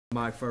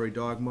My Furry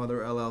Dog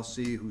Mother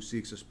LLC, who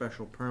seeks a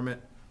special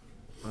permit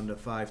under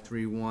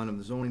 531 of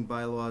the zoning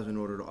bylaws in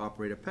order to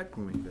operate a pet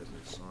grooming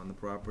business on the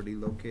property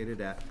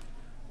located at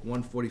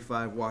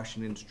 145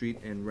 Washington Street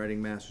in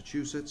Reading,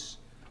 Massachusetts.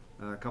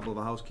 A couple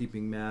of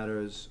housekeeping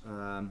matters.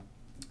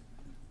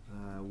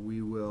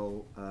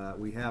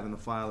 We have in the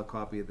file a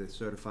copy of the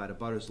certified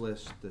abutters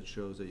list that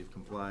shows that you've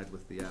complied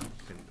with the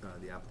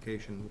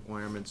application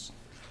requirements.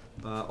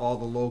 All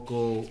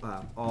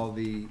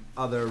the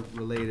other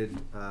related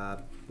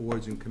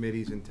boards and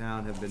committees in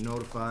town have been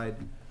notified,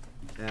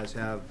 as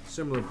have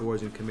similar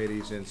boards and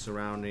committees in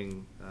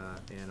surrounding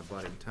and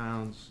abutting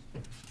towns.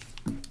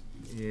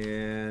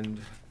 And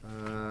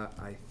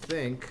I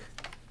think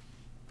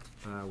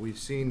we've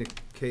seen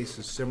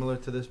cases similar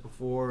to this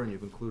before, and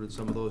you've included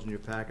some of those in your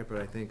packet,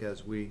 but I think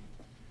as we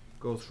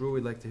go through,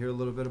 we'd like to hear a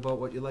little bit about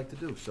what you'd like to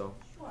do. So,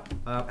 sure.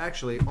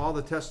 Actually, all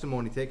the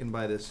testimony taken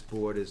by this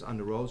board is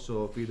under oath,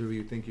 so if either of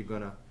you think you're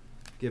going to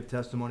give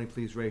testimony,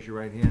 please raise your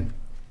right hand.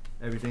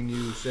 Everything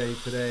you say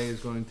today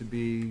is going to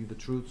be the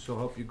truth, so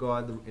help you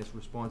God. The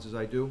response is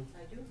I do?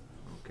 I do.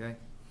 Okay.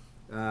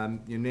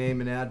 Your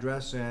name and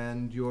address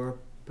and your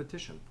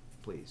petition,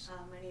 please.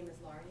 My name is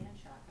Laurie Ann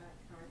Shaka.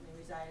 I currently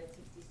reside at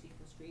 60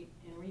 Steeple Street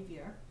in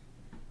Revere.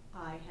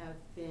 I have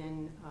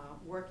been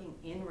working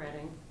in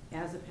Reading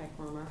as a pet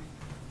groomer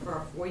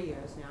for 4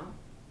 years now.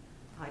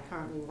 I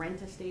currently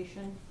rent a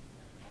station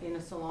in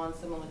a salon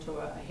similar to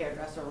a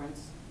hairdresser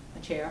rents a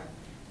chair.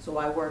 So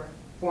I work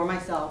for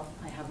myself.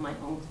 I have my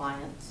own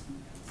clients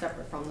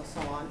separate from the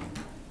salon.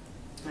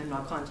 I'm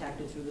not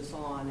contacted through the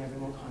salon.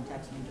 Everyone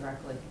contacts me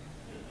directly.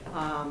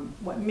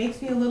 What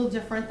makes me a little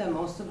different than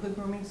most of the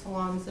grooming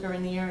salons that are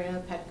in the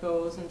area,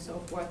 Petco's and so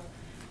forth,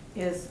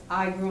 is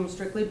I groom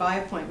strictly by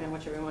appointment,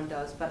 which everyone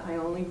does, but I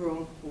only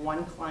groom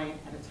one client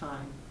at a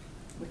time,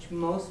 which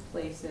most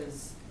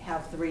places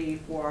have 3,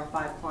 4,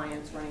 5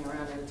 clients running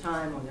around at a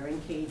time, or they're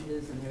in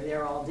cages and they're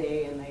there all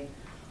day and they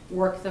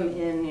work them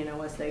in, you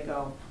know, as they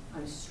go.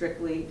 I'm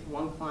strictly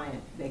one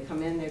client. They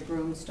come in, they're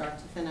groomed start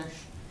to finish,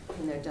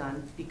 and they're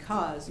done,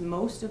 because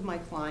most of my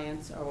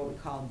clients are what we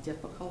call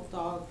difficult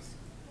dogs.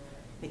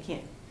 They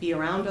can't be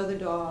around other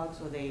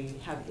dogs, or they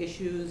have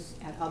issues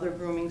at other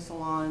grooming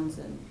salons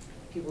and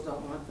people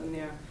don't want them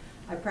there.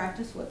 I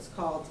practice what's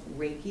called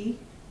Reiki,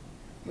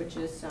 which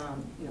is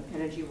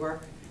energy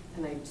work,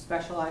 and I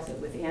specialize it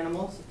with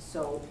animals.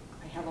 So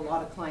I have a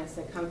lot of clients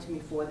that come to me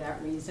for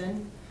that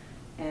reason.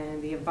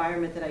 And the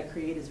environment that I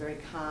create is very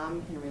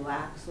calm and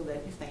relaxed, so that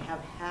if they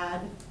have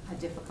had a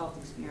difficult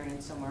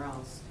experience somewhere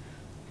else,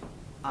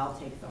 I'll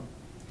take them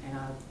and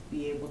I'll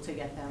be able to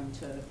get them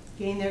to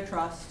gain their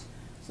trust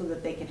so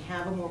that they can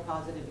have a more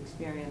positive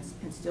experience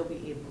and still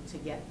be able to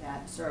get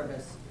that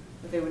service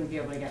that they wouldn't be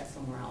able to get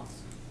somewhere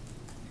else.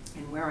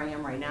 And where I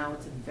am right now,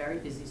 it's a very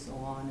busy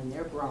salon and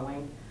they're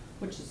growing,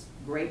 which is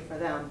great for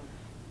them,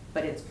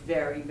 but it's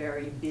very,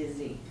 very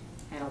busy.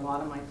 And a lot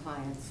of my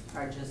clients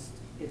are just,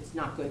 it's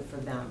not good for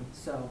them.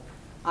 So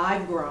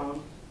I've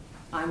grown.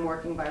 I'm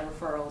working by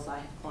referrals. I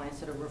have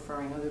clients that are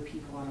referring other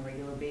people on a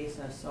regular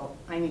basis, so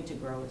I need to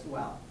grow as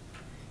well.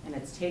 And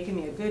it's taken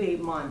me a good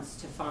 8 months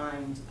to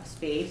find a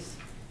space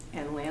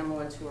and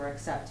landlords who are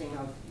accepting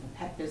of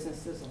pet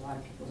businesses. A lot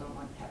of people don't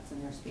want pets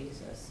in their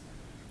spaces.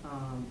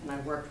 And I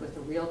worked with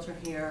a realtor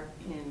here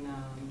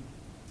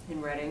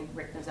in Reading,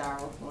 Rick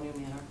Nazaro, Colonial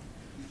Manor,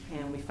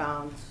 and we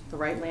found the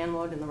right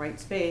landlord in the right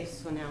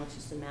space. So now it's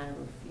just a matter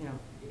of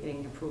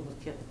getting approval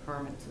to get the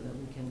permit so that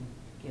we can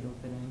get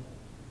open and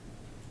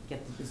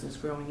get the business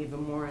growing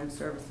even more and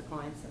service the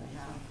clients that I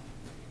have.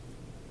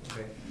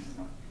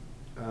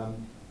 Okay.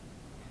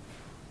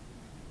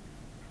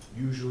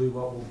 Usually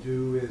what we'll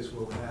do is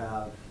we'll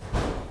have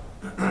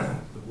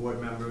the board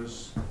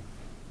members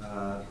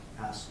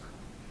ask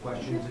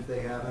questions if they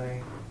have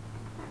any.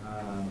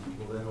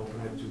 We'll then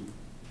open it to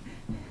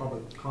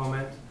public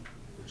comment,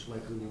 which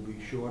likely will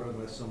be shorter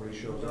unless somebody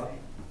shows up.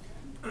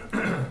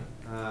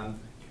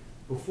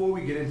 Before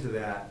we get into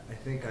that, I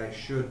think I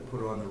should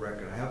put on the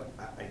record,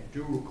 I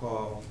do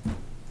recall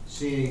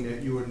seeing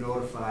that you were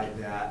notified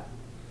that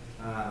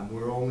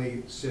we're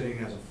only sitting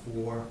as a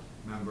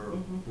 4-member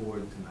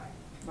board tonight.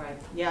 Right.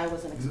 Yeah, I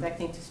wasn't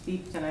expecting to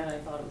speak tonight. I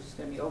thought it was just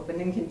going to be open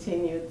and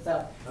continued.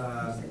 So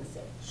I'm just going to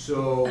sit.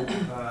 So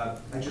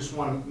I just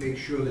want to make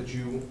sure that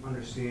you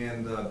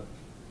understand the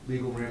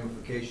legal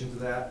ramifications of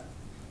that.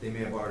 They may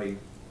have already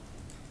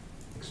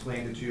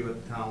explained it to you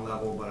at the town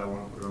level, but I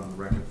want to put it on the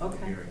record for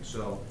the hearing.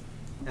 So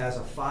as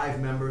a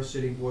 5-member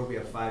sitting board, we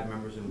have 5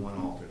 members and 1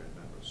 alternate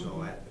member.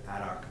 So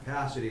at our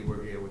capacity,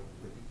 we're here with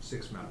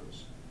 6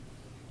 members.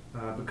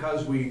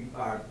 Because we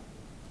are,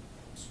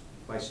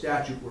 by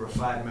statute, we're a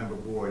 5-member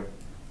board,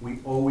 we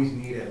always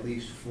need at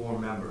least 4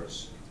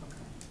 members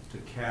to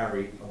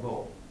carry a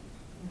vote.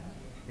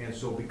 And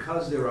so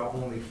because there are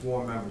only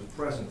 4 members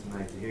present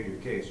tonight to hear your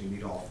case, you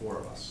need all 4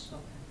 of us.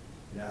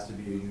 It has to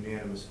be a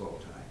unanimous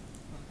vote tonight.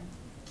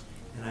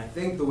 And I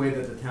think the way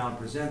that the town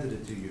presented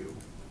it to you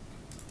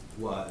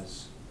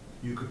was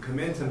you could come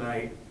in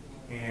tonight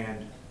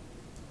and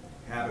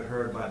have it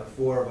heard by the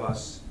 4 of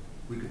us.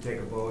 We could take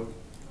a vote.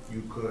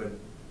 You could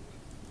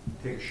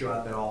take a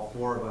shot that all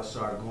four of us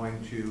are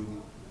going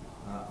to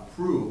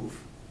approve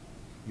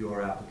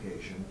your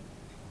application,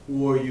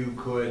 or you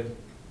could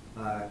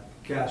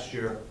cast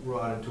your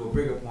rod into a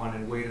bigger pond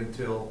and wait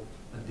until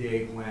a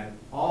date when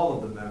all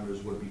of the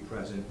members would be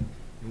present,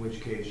 in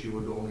which case you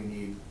would only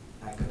need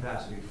at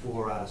capacity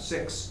 4 out of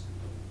 6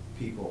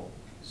 people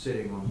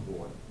sitting on the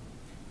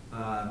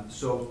board.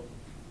 So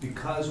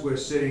because we're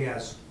sitting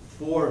as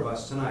 4 of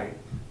us tonight,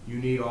 you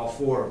need all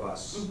 4 of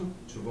us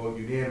to vote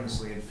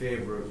unanimously in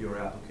favor of your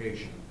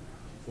application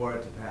for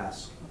it to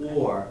pass. Okay.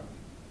 Or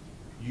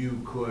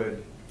you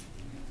could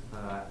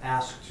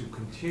ask to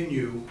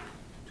continue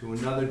to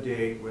another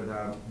date where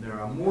there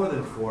are more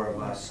than 4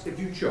 of us, if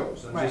you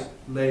chose. I'm just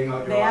laying out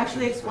your They options.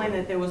 actually explained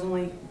that there was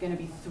only gonna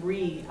be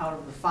 3 out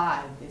of the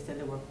 5. They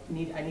said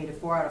I needed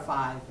 4 out of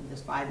 5, and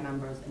there's 5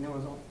 members, and there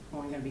was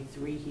only gonna be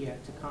 3 here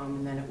to come,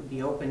 and then it would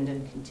be opened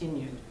and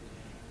continued.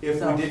 If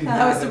So, we didn't I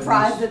have was at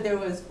surprised least- that there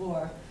was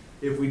 4.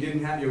 If we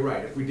didn't have, you're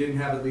right, if we didn't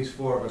have at least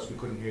 4 of us, we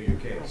couldn't hear your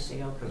I case.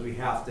 see, okay. Because we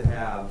have to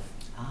have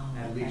Oh,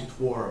 at okay. least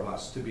 4 of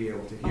us to be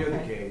able to hear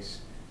the Okay. case.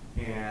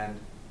 And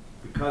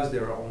because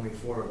there are only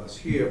 4 of us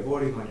here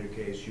voting on your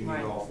case, you need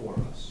Right. all 4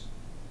 of us.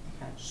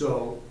 Okay.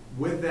 So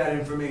with that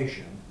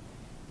information,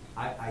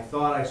 I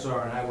thought I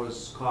saw, and I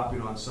was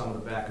copied on some of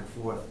the back and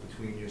forth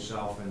between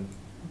yourself and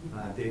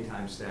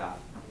daytime staff.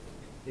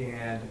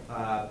 And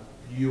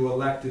you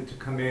elected to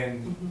come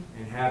in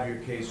and have your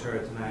case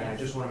heard tonight. I Yes.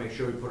 just want to make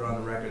sure we put it on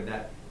the record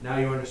that now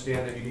you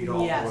understand that you need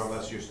all Yes. 4 of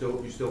us. You still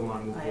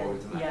want to move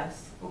forward tonight.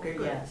 Yes. Okay,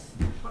 good. Yes.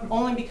 Wonderful.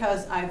 Only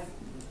because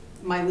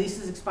my lease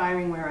is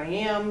expiring where I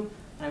am,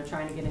 and I'm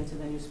trying to get into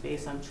the new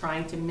space. I'm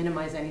trying to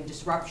minimize any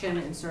disruption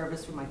in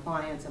service for my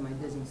clients and my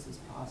business as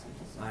possible.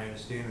 So, I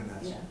understand, and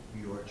that's Yeah.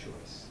 your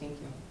choice. thank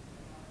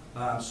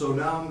you. So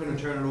now I'm going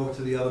to turn it over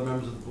to the other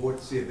members of the board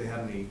to see if they have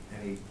any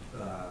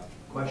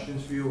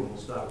questions for you, and we'll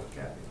start with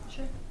Kathy.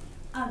 Sure.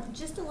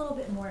 Just a little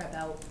bit more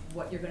about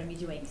what you're gonna be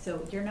doing.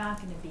 So you're not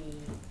gonna be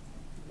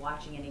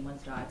watching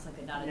anyone's dogs,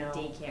 like not No. a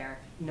daycare,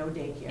 No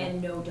daycare.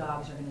 and no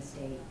dogs are gonna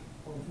stay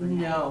overnight?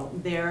 No,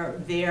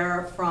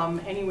 they're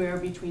from anywhere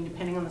between,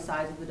 depending on the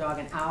size of the dog,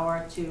 an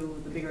hour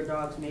to the bigger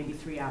dogs, maybe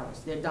 3 hours.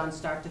 They're done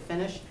start to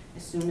finish.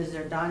 As soon as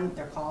they're done,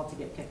 they're called to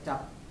get picked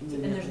up And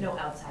immediately. there's no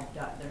outside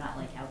dog, they're not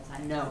like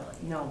outside No,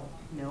 facilities?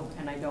 no,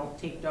 and I don't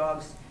take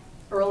dogs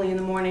early in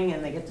the morning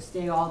and they get to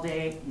stay all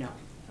day, no,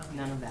 Okay.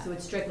 none of that. So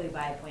it's strictly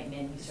by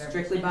appointment, you serve?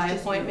 Strictly and by it's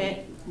just you appointment,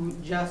 and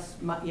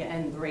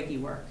and the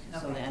Reiki work, so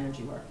the Okay.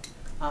 energy work.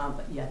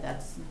 But yeah,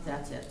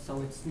 that's it.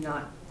 So it's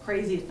not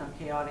crazy, it's not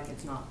chaotic,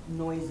 it's not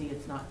noisy,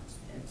 it's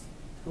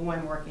who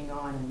I'm working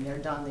on, and they're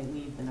done, they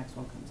leave, the next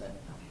one comes in.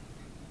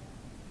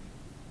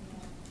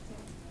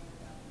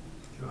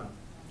 Okay.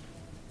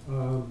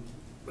 John?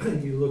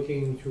 You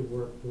looking to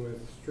work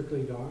with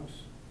strictly dogs?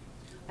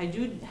 I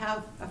do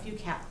have a few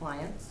cat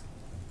clients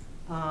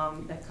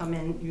that come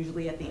in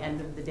usually at the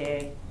end of the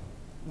day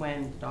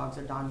when the dogs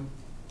are done.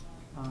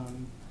 I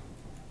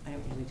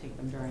don't usually take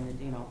them during the,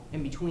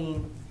 in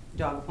between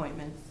dog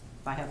appointments.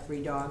 If I have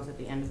 3 dogs, at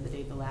the end of the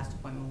day, the last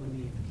appointment would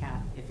be a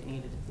cat if it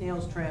needed its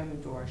nails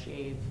trimmed or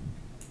shaved.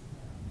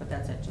 But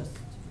that's it, just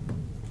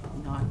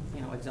not,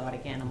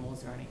 exotic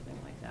animals or anything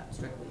like that,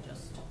 strictly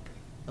just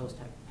those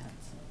type of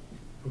pets.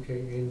 Okay,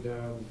 and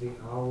the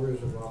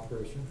hours of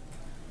operation?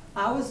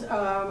 Hours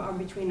are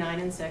between 9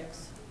 and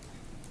 6,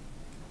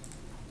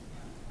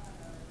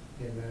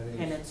 And that is?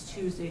 and it's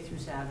Tuesday through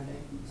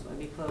Saturday, so I'd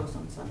be closed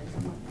on Sundays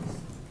and Mondays.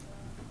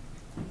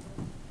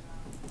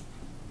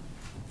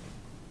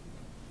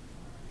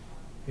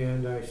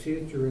 And I see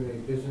that you're in a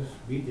business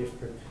B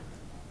district,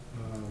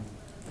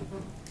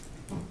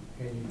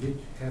 and you did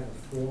have a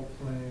floor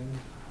plan.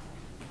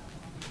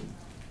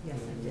 Yes,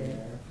 I did.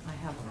 I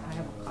have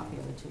a copy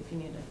of it too, if you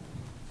need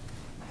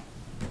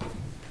it.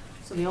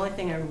 So the only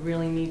thing I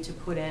really need to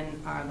put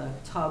in are the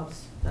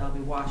tubs that I'll be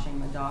washing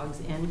the dogs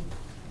in,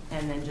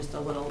 and then just a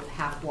little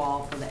half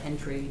wall for the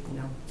entry,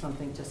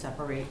 something to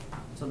separate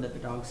so that the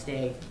dogs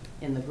stay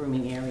in the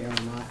grooming area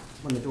and not,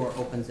 when the door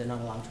opens, they're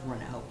not allowed to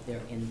run out.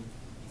 They're in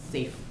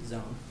safe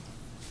zone.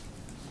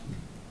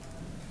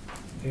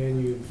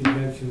 And you did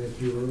mention that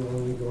you were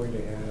only going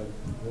to have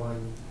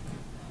one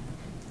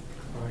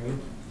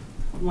client.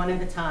 One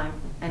at a time,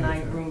 and I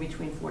Okay. groom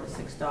between 4 to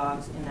 6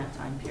 dogs in that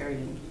time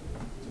period,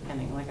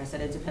 depending, like I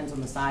said, it depends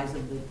on the size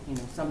of the,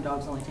 some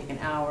dogs only take an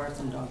hour,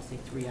 some dogs take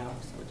 3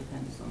 hours, so it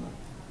depends on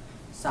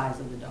the size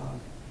of the dog.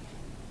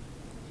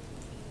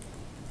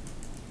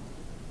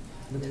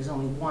 But there's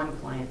only one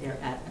client there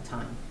at a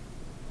time.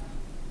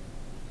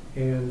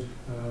 And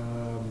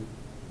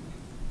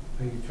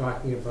are you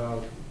talking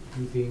about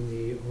you being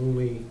the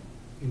only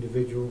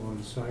individual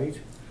on site?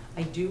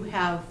 I do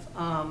have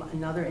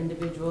another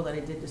individual that I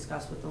did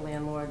discuss with the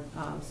landlord,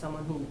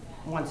 someone who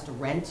wants to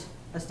rent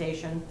a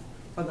station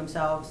for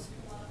themselves.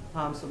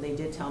 So they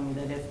did tell me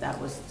that if that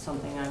was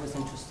something I was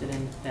interested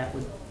in, that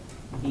would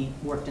be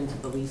worked into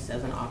the lease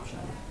as an option.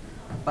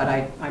 But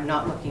I'm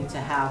not looking to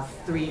have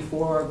 3,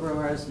 4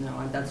 groomers,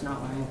 no, that's not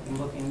what I'm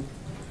looking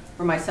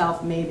for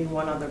myself, maybe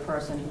one other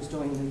person who's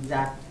doing the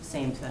exact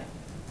same thing.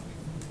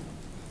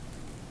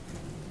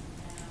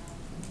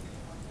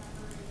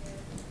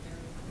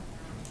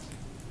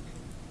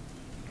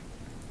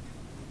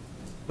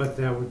 But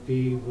that would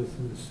be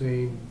within the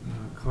same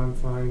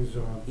confines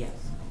or Yes,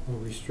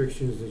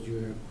 restrictions that you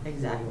have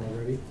exactly.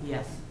 already?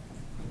 Yes.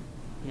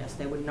 Yes,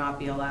 they would not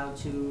be allowed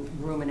to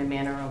groom in a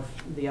manner of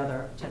the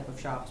other type of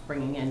shops,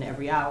 bringing in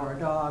every hour a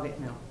dog,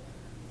 no.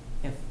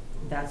 If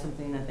that's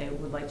something that they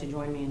would like to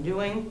join me in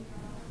doing,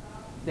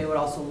 they would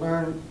also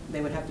learn, they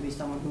would have to be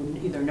someone who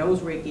either knows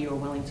Reiki or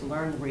willing to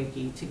learn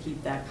Reiki to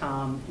keep that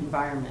calm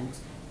environment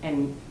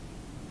and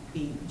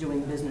be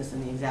doing business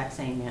in the exact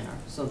same manner.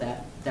 So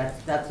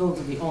those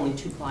are the only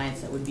two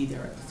clients that would be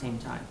there at the same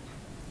time.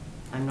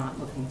 I'm not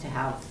looking to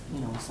have,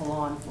 a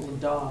salon full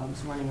of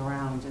dogs running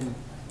around, and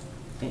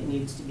it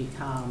needs to be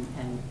calm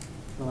and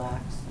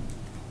relaxed.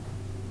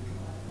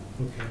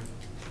 Okay.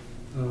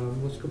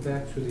 Let's go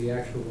back to the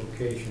actual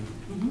location.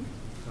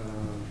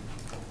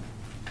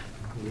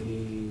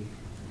 The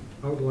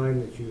outline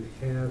that you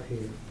have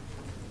here,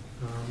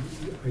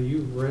 are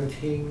you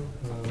renting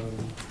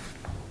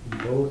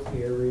both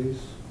areas?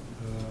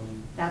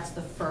 That's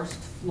the first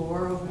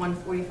floor of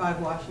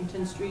 145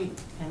 Washington Street,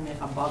 and then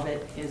above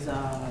it is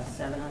a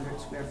 700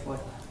 square foot,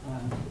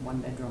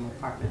 one-bedroom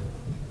apartment.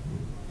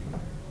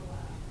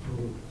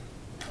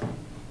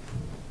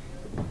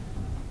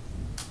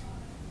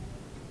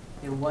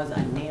 There was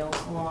a nail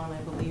salon,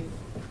 I believe,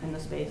 in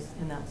that space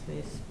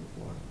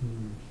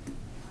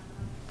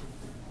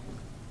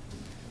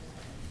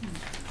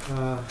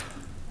before.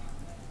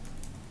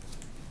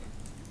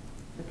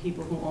 The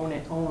people who own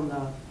it own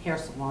the hair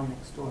salon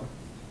next door.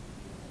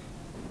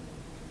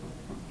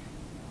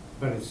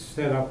 But it's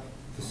set up,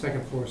 the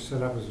second floor is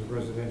set up as a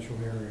residential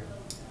area.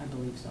 I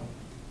believe so.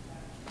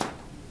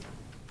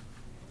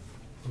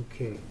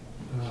 Okay.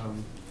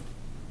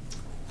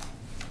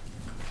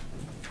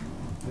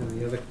 And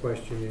the other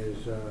question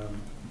is,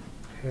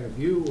 have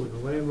you or the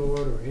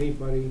landlord or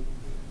anybody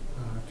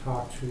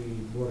talked to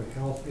the Board of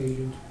Health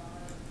agent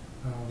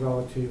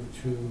relative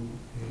to a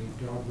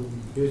dog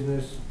grooming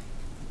business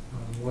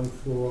on one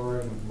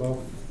floor and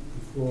above the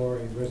floor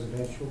a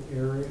residential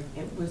area?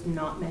 It was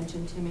not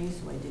mentioned to me,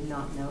 so I did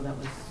not know that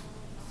was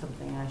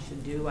something I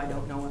should do. I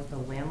don't know if the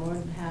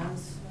landlord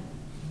has.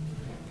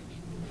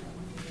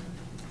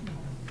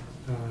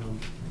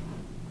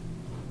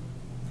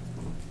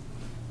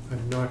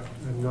 I'm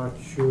not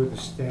sure the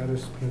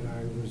status, and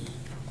I was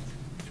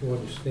to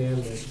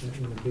understand that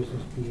in the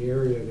Business B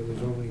area, there was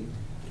only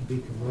to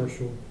be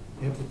commercial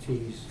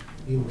entities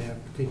in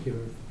that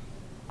particular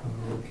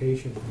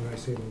location. When I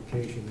say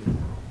location,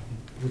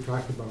 we're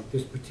talking about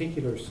this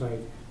particular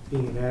site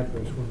being an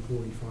address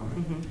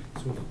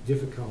 145. So it's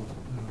difficult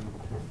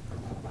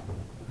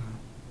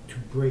to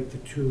break the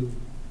two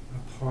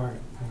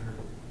apart.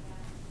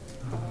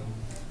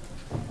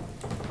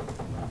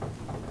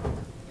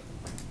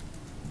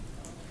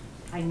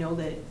 I know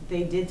that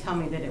they did tell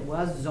me that it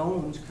was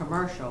zoned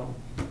commercial,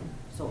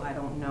 so I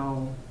don't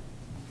know.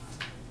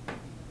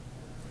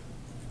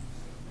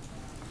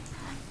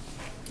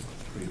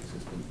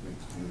 Pre-existing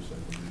mixed use, I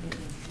believe.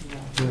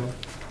 Yeah.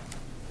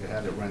 They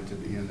had it rented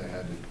and they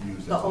had it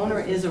used. The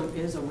owner is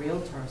a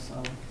realtor,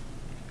 so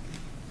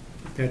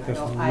That I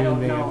doesn't don't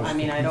mean they know. I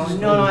mean, I don't,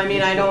 no, I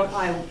mean, I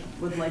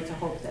would like to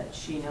hope that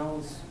she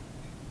knows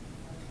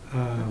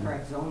the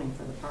correct zoning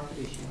for the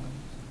property she owns.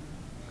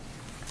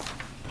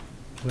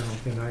 Well,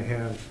 then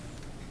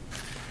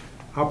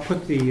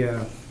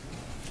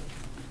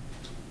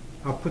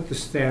I'll put the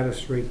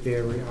status right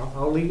there.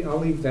 I'll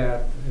leave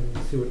that and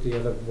see what the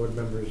other board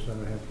members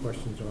have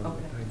questions on.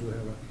 Okay. I do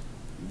have a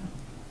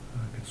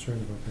concern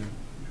about that.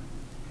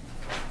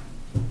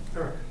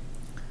 Eric?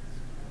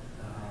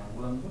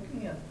 Well, I'm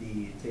looking at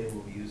the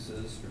table of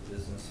uses for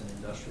business and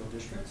industrial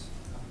districts.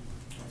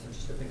 So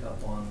just to pick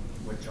up on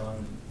what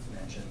John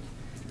mentioned,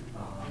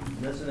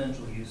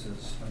 residential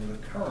uses under the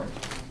current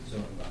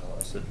zoning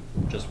bylaws that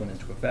just went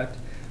into effect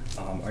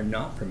are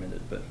not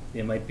permitted, but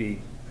it might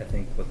be, I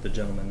think, what the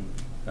gentleman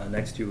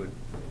next to it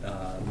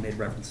made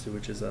reference to,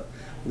 which is a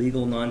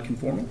legal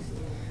non-conforming.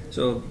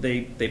 So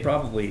they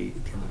probably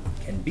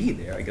can be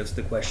there. I guess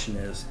the question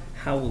is,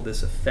 how will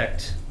this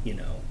affect,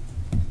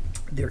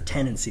 their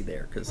tenancy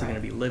there? Because they're going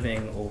to be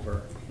living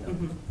over,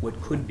 what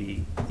could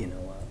be,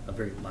 a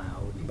very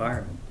loud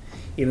environment.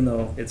 Even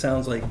though it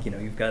sounds like,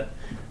 you've got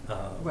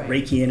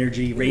Reiki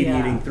energy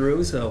radiating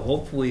through, so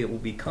hopefully it will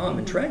be calm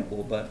and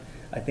tranquil, but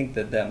I think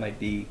that might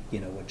be,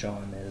 what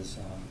John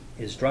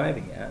is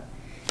driving at.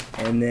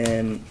 And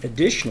then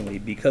additionally,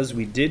 because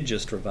we did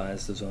just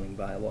revise the zoning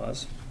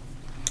bylaws,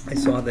 I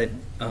saw that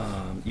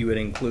you had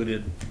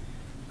included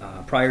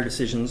prior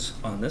decisions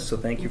on this, so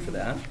thank you for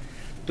that.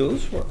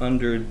 Those were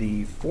under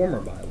the former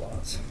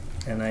bylaws,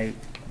 and I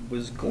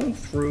was going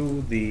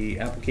through the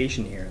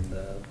application here, and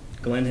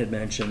Glenn had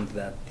mentioned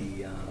that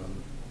the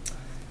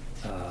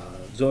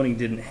zoning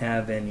didn't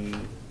have any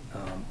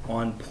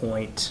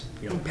on-point,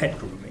 pet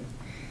grooming.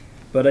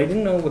 But I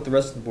didn't know what the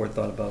rest of the board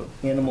thought about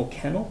animal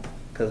kennel,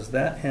 because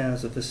that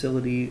has a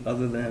facility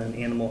other than an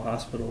animal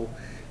hospital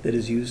that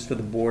is used for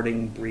the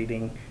boarding,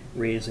 breeding,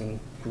 raising,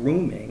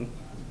 grooming,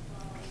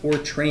 or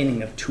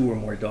training of 2 or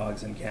more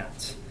dogs and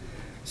cats.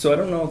 So I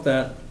don't know if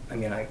that I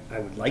mean, I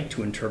would like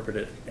to interpret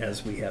it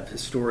as we have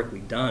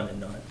historically done and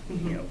not,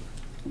 you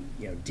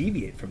know,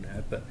 deviate from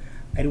that, but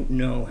I don't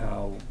know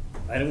how,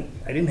 I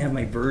didn't have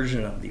my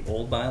version of the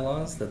old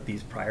bylaws that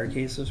these prior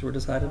cases were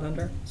decided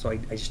under, so I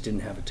just didn't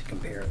have it to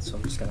compare it, so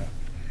I'm just gonna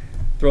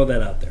throw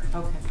that out there.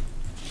 Okay.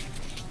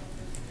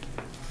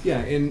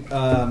 Yeah, in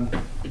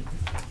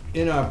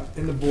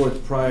the board's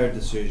prior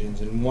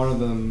decisions, in one of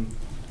them,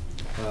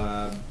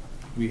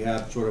 we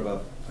have sort of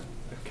a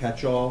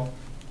catch-all,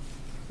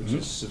 which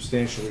is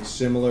substantially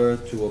similar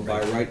to a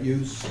by right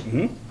use.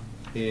 Mm-hmm.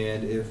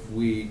 And if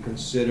we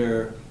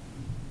consider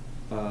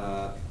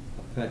a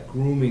pet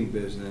grooming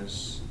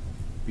business,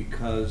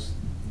 because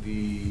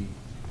the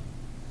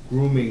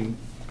grooming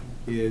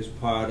is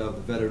part of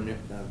the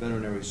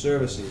veterinary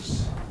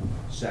services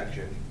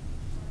section,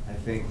 I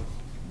think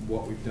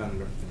what we've done in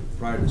the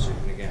prior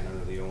decision, again,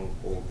 under the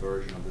old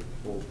version of the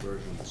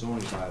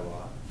zoning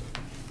bylaw,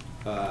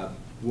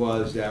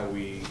 was that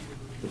the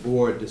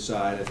board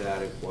decided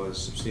that it was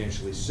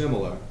substantially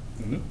similar.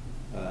 Mm-hmm.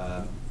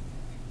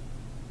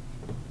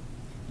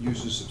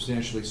 Use is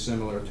substantially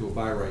similar to a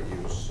by right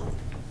use,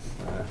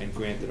 and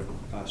granted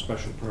a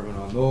special permit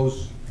on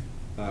those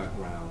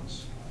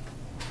grounds.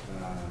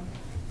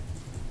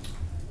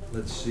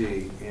 Let's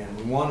see,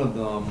 and one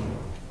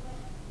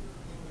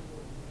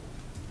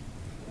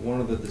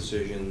of the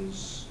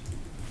decisions,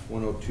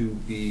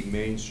 102B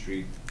Main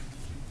Street,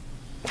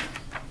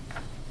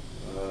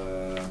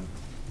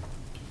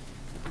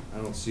 I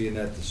don't see in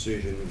that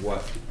decision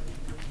what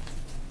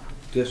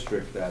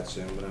district that's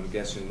in, but I'm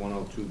guessing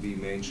 102B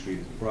Main Street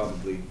is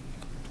probably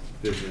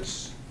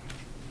business.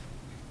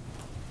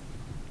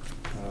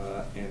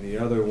 And the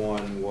other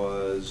one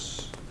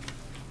was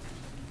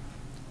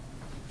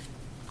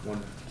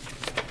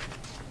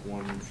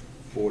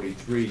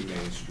 143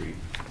 Main Street.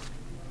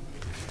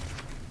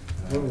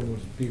 One of them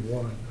was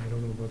B1, I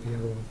don't know about the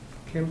other one.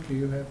 Kim, do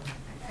you have?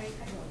 I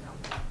don't know.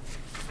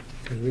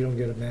 Because we don't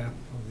get a map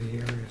of the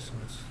area, so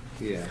it's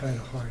Yeah. kind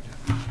of hard to.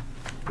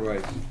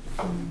 Right.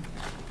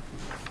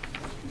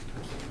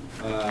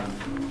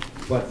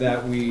 But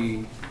that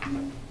we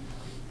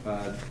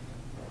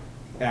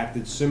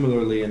acted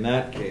similarly in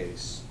that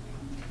case,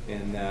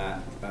 in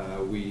that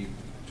we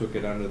took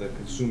it under the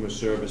consumer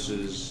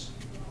services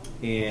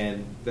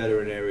and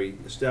veterinary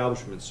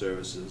establishment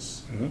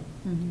services,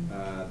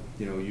 Mm-hmm.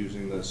 you know,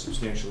 using the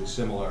substantially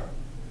similar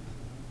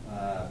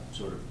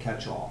sort of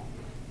catch-all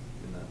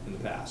in the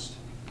past.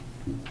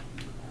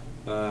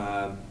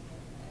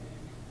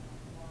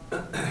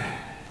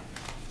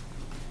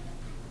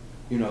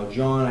 You know,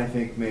 John, I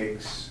think,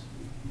 makes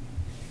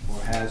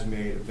or has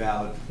made a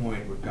valid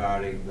point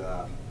regarding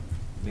the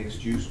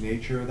mixed-use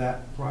nature of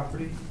that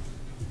property.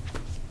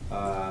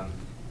 But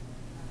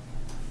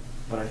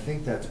I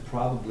think that's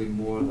probably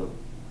more the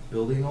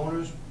building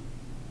owner's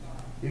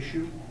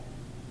issue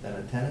than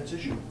a tenant's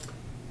issue.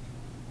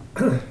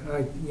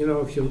 You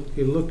know, if you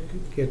look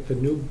at the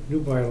new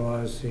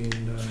bylaws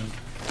in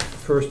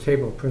first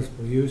table of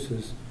principal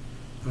uses,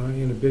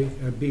 in a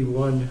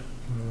B1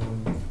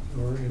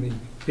 or in a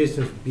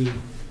business B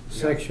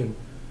section,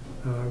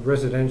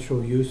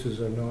 residential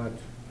uses are not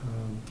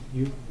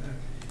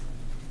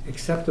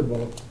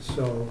acceptable.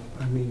 So,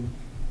 I mean,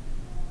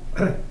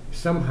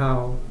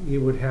 somehow it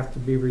would have to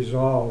be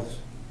resolved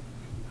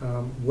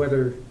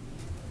whether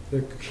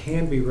there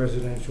can be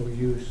residential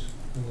use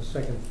on the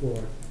second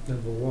floor.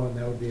 Number one,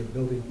 that would be a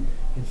building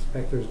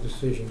inspector's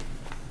decision.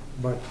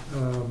 But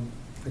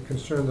the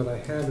concern that I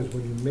have is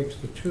when you mix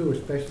the two,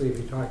 especially if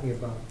you're talking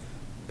about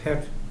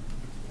pet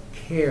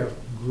care,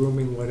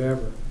 grooming,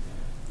 whatever,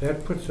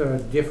 that puts a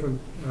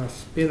different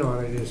spin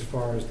on it as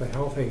far as the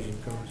health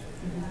agent goes.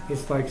 Mm-hmm.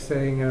 It's like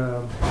saying,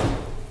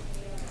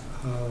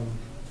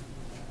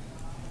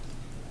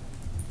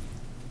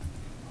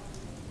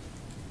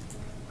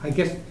 I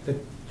guess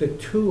the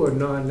two are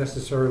not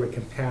necessarily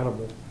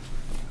compatible.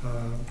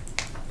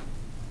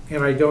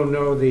 And I don't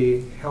know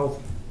the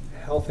health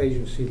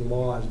agency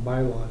laws,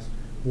 bylaws,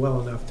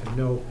 well enough to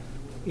know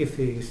if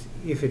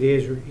it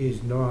is or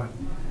is not.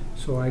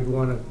 So I'd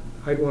want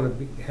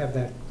to have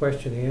that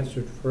question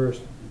answered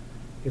first,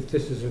 if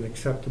this is an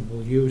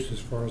acceptable use as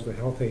far as the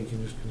health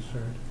agent is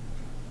concerned,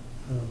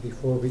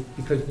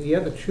 because the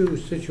other two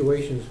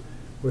situations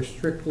were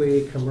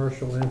strictly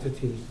commercial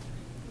entities,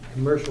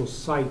 commercial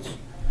sites.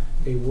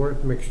 They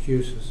weren't mixed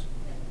uses.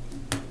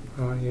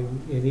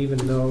 And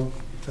even though,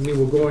 I mean,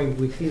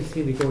 we seem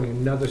to be going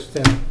another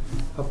step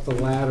up the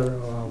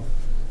ladder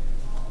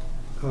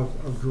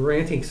of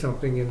granting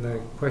something, and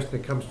the question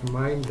that comes to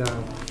mind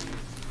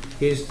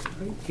is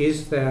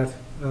that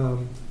a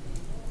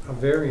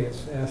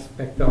variance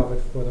aspect of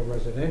it for the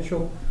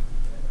residential,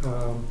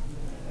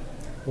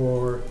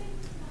 or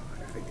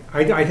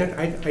I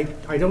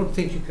don't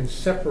think you can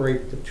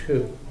separate the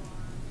two.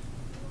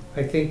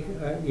 I think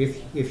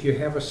if you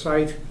have a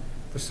site,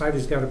 the site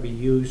has got to be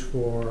used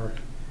for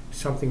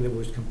something that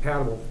was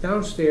compatible.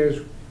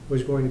 Downstairs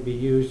was going to be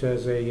used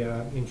as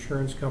a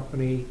insurance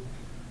company,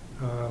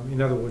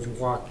 in other words,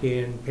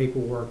 walk-in,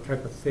 paperwork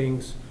type of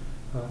things.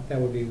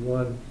 That would be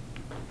one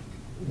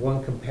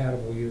one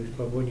compatible use,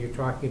 but when you're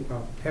talking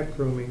about pet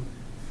grooming,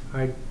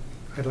 I'd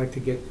like to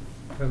get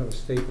kind of a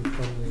statement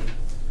from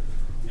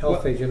the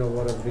health Well- agent or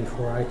whatever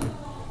before I can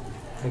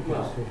make a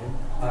Well, decision.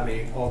 I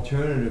mean,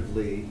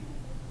 alternatively,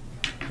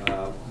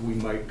 we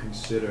might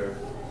consider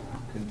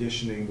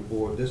conditioning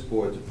this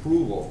board's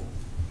approval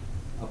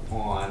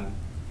upon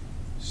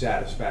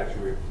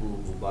satisfactory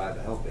approval by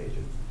the health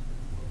agent.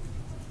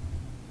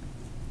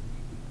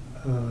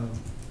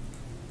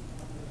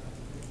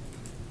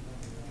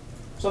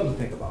 Something to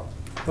think about.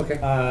 Okay.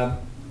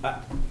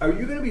 Are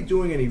you gonna be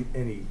doing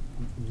any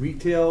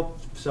retail,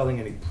 selling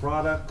any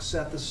products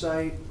at the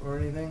site or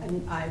anything?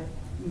 And I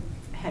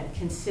had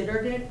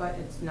considered it, but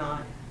it's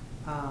not,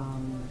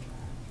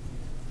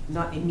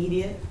 not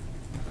immediate.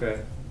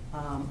 Okay.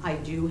 I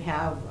do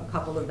have a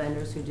couple of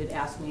vendors who did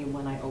ask me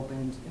when I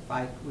opened if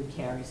I would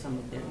carry some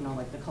of their, you know,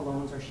 like the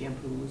colognes or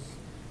shampoos,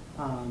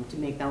 to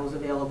make those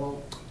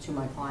available to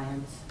my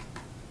clients.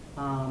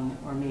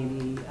 Or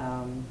maybe,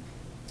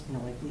 you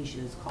know, like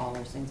leashes,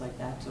 collars, things like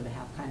that, so to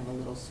have kind of a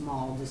little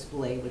small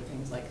display with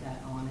things like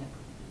that on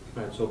it.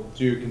 All right, so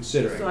you're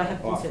considering So I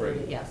have considered offering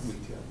it, yes.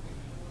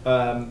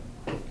 retail.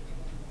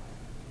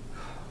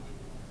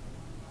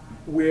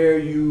 Where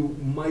you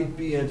might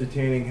be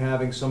entertaining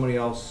having somebody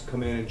else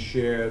come in and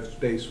share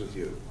space with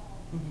you.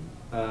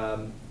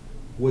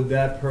 Would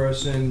that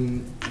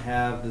person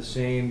have the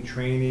same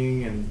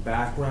training and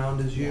background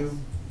as you?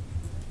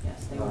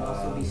 Yes, they would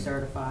also be Um,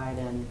 certified,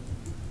 and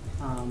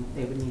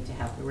they would need to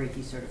have the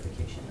Reiki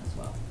certification as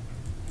well.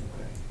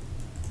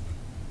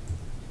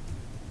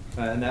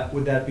 Okay. And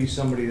would that be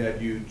somebody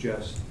that you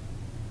just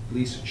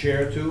lease a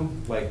chair to,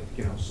 like,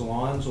 you know,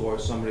 salons, or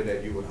somebody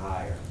that you would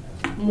hire?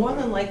 More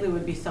than likely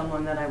would be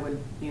someone that I would,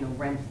 you know,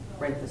 rent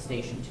the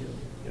station to.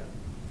 Yeah.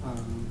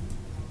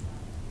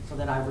 So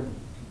that I would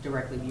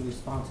directly be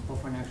responsible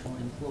for an actual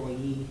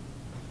employee.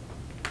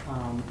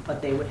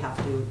 But they would have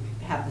to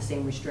have the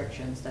same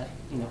restrictions that,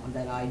 you know,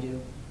 that I do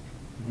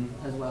Mhm.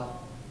 as well,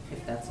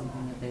 if that's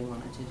something that they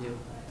wanted to do.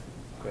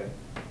 Okay.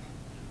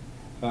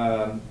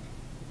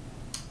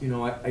 You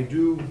know, I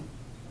do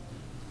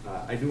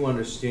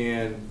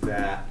understand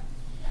that,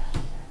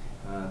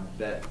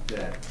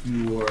 that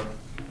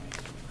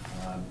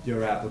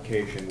your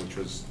application, which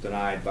was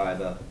denied by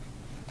the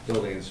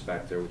building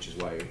inspector, which is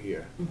why you're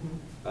here,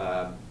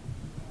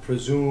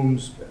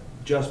 presumes,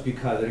 just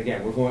because, and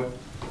again,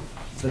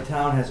 the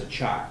town has a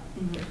chart,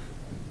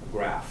 a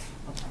graph,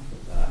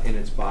 Okay. in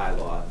its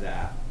bylaw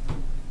that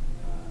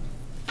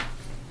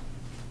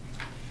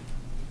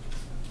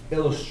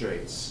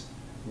illustrates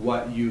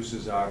what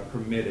uses are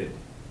permitted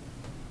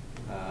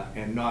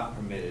and not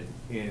permitted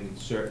in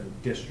certain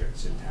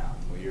districts in town,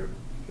 where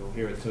you'll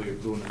hear it till you're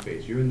blue in the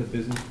face. You're in the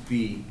business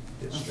B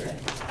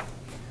district.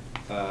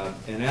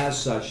 And as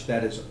such,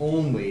 that is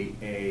only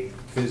a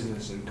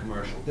business and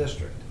commercial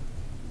district.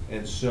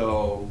 And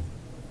so,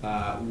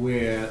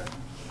 where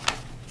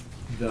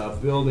the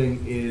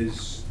building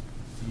is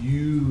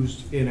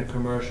used in a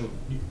commercial,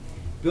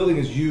 building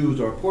is used,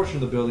 or a portion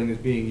of the building is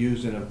being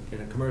used in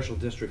a commercial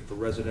district for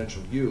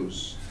residential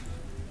use,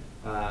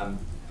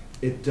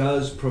 it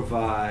does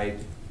provide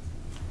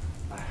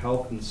a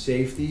health and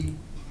safety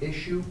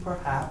issue,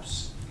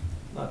 perhaps.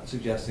 Not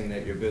suggesting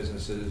that your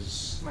business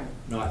is Right.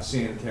 not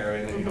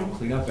sanitary and that you don't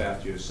clean up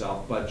after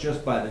yourself, but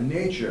just by the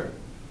nature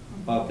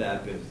of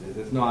that business.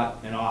 It's not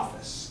an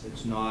office.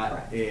 It's not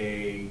Correct.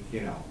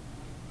 an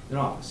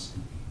office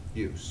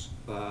use.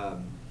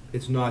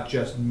 It's not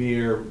just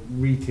mere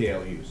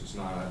retail use. It's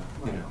not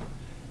Right.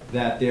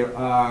 that there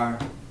are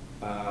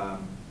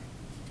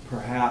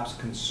perhaps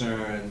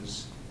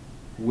concerns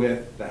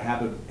with the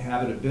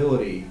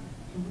habitability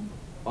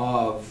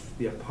of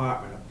the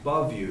apartment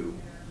above you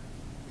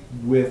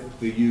with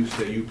the use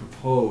that you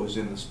propose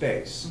in the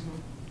space.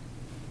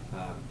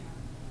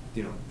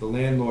 The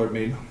landlord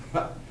may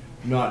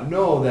not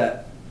know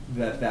that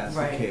that's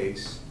the Right.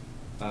 case,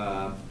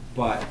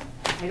 but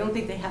I don't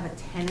think they have a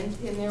tenant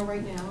in there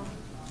right now.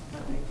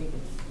 I think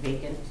it's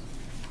vacant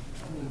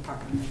in the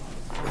apartment.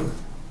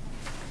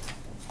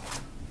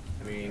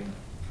 I mean,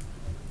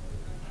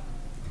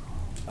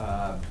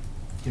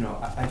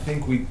 I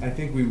think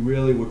we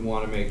really would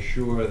want to make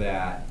sure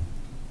that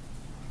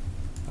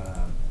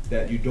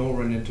that you don't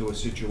run into a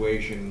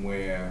situation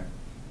where,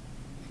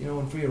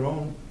 and for your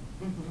own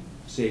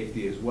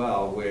safety as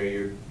well, where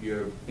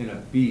you're in a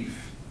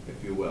beef,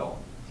 if you will,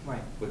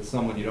 Right. with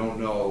someone you don't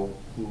know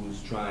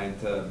who's trying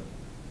to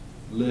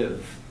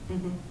live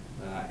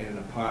in an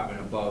apartment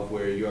above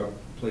where your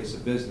place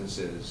of business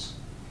is.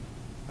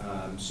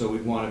 So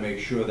we'd want to make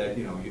sure that,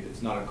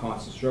 it's not a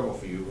constant struggle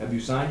for you. Have you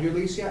signed your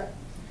lease yet?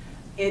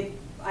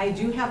 I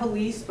do have a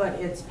lease, but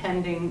it's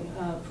pending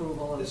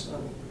approval of. This-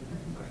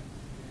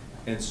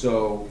 And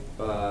so,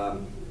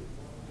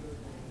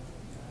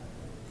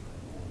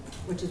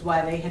 Which is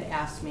why they had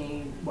asked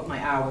me what my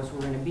hours were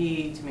gonna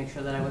be, to make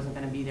sure that I wasn't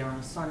gonna be there on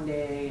a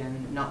Sunday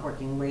and not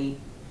working late.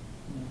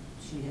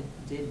 She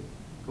did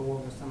go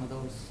over some of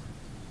those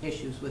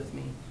issues with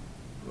me.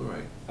 all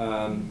right.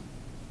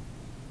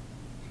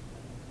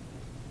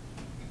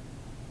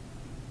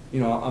 you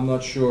know, I'm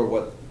not sure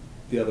what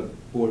the other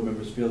board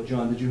members feel.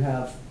 John, do you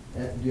have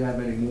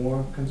any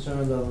more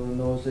concerns other than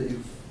those that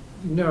you've?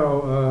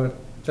 No,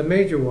 the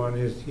major one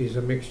is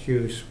a mixed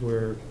use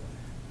where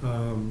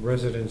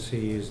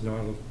residency is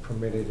not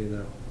permitted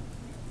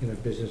in a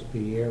Business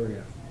B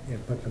area.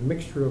 But the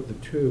mixture of the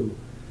two,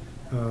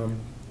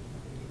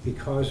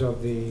 because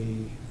of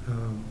the,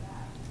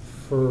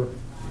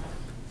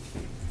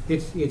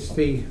 it's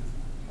the,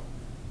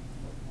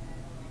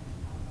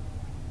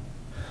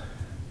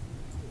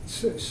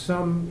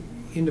 some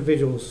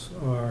individuals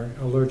are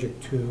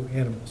allergic to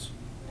animals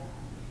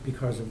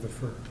because of the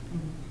fur.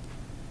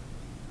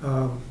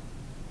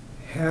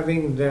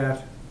 Having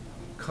that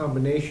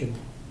combination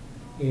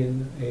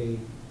in a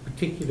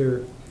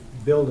particular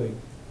building,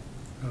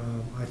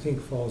 I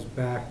think falls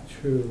back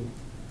to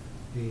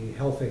the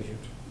health agent,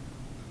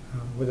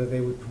 whether they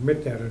would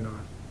permit that or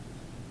not.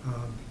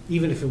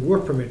 Even if it were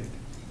permitted,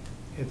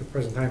 at the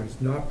present time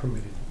it's not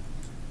permitted,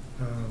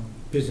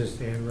 business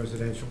and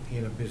residential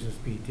in a Business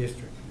B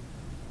district.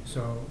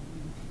 So,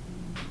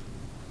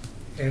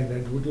 and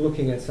then we're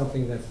looking at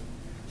something that's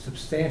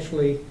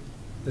substantially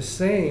the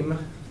same,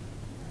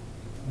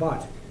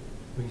 but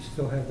we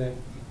still have that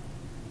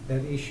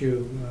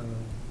issue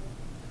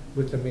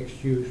with the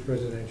mixed-use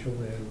residential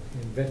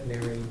and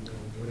veterinary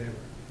or whatever.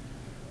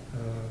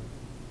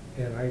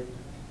 And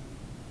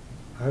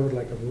I would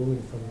like a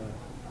ruling from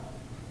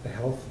the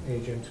health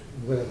agent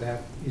whether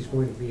that is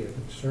going to be a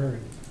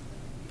concern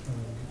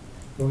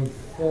going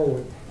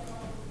forward.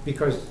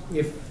 Because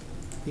if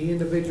the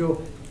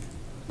individual,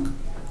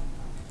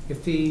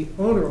 if the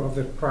owner of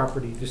the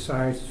property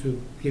decides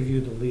to give you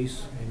the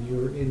lease and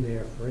you're in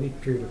there for any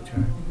period of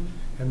time,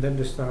 and then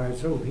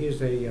decides, oh,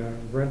 here's a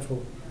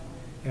rental,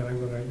 and I'm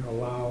going to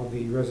allow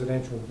the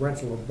residential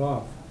rental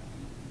above,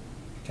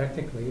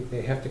 technically,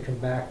 they have to come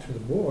back to the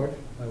board,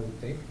 I would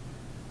think,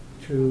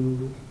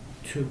 to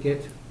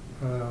get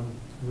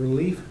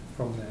relief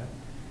from that,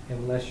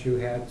 unless you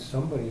had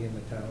somebody in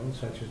the town,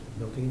 such as the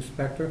building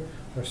inspector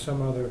or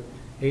some other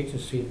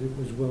agency that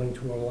was willing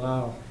to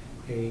allow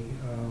a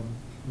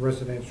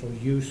residential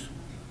use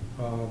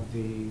of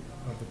the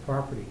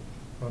property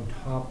on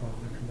top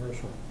of the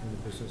commercial in the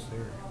business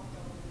area.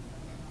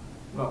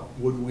 Well,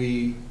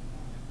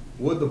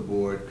 would the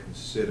board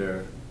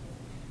consider,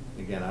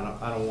 again,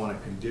 I don't want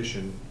to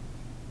condition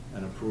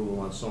an approval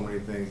on so many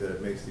things that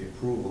it makes the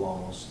approval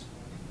almost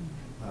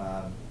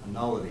a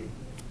nullity,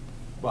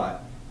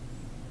 but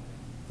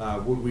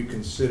would we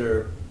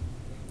consider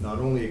not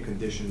only a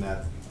condition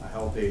that a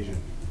health agent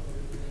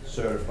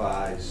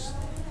certifies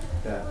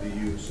that the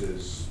use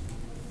is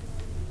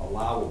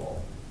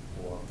allowable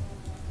or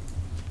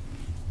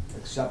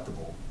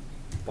acceptable,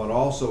 but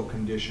also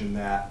condition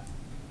that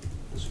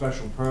the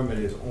special permit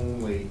is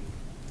only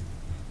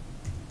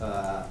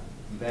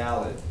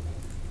valid,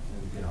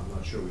 and you know, I'm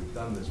not sure we've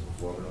done this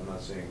before, but I'm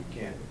not saying we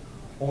can't,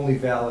 only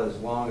valid as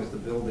long as the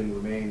building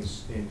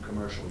remains in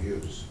commercial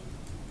use.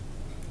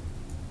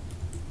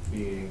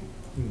 Meaning,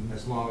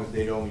 as long as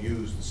they don't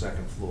use the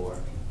second floor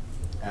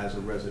as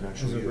a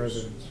residential use. As a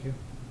residence, yeah.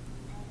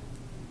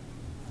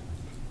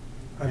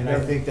 And I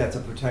think that's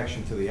a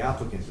protection to the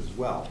applicants as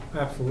well.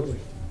 Absolutely.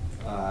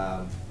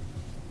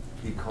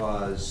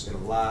 Because it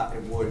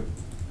would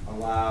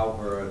allow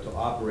her to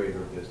operate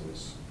her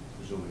business,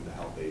 presuming the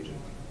health agent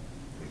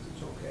thinks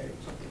it's okay.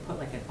 Put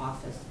like an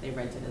office, they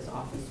rent it as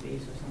office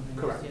space or something.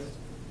 Correct.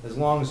 As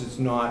long as it's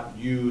not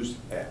used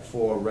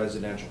for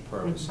residential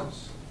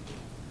purposes,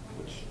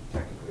 which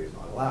technically is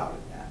not allowed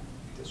in that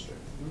district.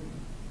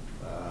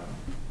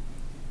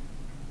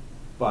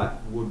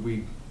 But would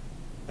we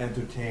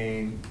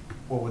entertain,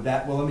 or would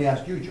that, well, let me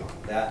ask you, John,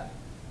 would that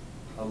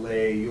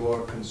allay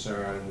your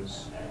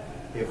concerns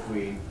if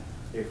we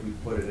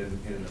put it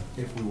in,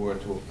 if we were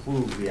to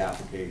approve the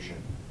application,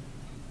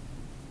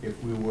 if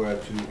we were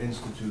to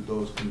institute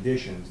those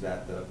conditions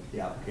that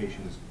the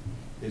application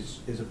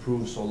is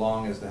approved so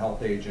long as the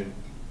health agent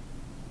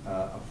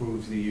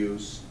approves the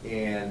use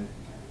and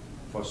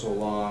for so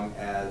long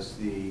as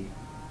the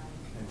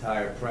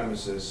entire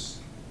premises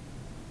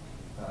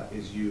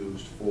is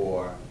used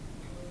for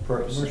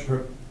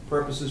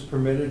purposes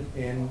permitted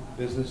in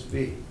Business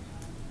B.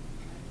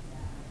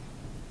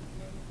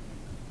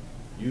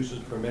 Use is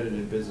permitted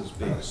in Business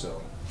B,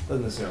 so it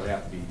doesn't necessarily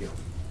have to be, you know,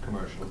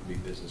 commercial. It could be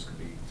business, could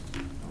be,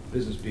 you know,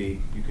 Business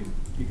B. You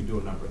can do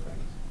a number of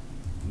things.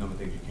 A number of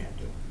things you can't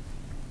do.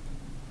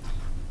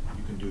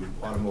 You can do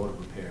automotive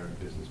repair in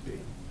Business B,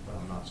 but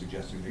I'm not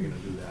suggesting they're going to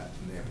do that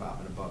in the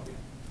apartment above you.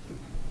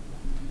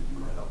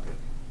 Or help you.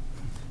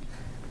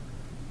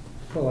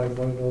 Well, I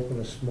wanted to open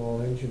a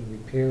small engine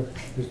repair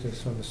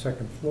business on the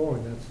second floor,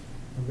 and that's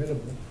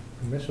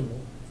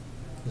permissible,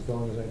 as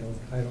long as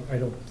I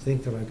don't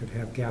think that I could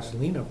have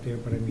gasoline up there,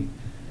 but I mean,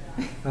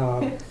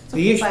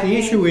 the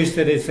issue is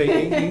that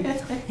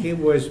it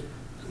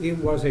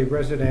was a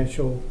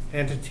residential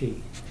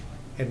entity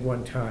at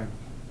one time.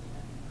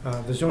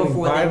 The zoning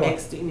Before they bylaw.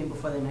 mixed it, you mean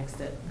before they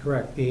mixed it?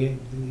 Correct. The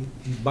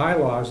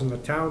bylaws in the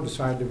town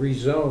decided to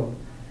rezone,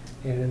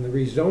 and in the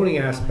rezoning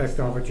aspect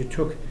of it, you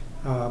took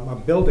a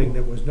building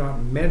that was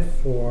not meant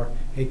for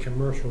a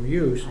commercial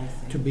use I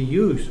see. to be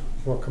used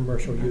for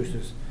commercial Mhm.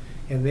 uses.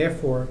 And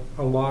therefore,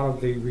 a lot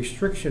of the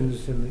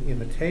restrictions in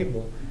the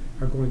table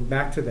are going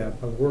back to that,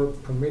 but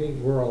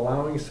we're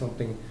allowing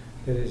something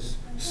that is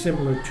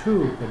similar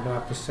to, but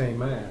not the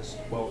same as.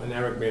 Well, and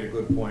Eric made a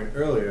good point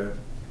earlier.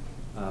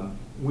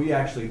 We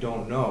actually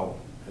don't know,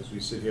 as we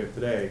sit here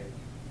today,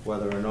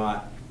 whether or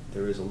not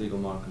there is a legal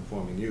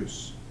non-conforming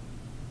use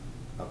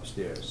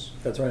upstairs.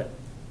 That's right.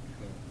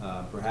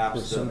 Perhaps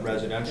the Assuming.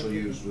 residential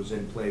use was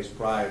in place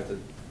prior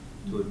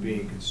to it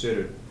being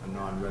considered a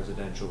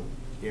non-residential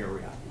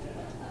area.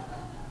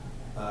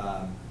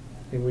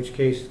 In which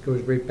case, it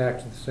goes right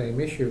back to the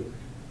same issue.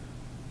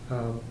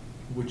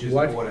 Which is the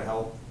What? Board of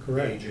Health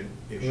Correct. agent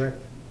issue.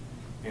 Correct.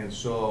 And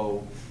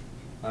so,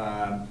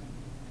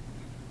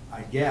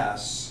 I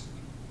guess,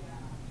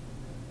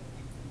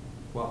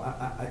 well,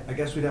 I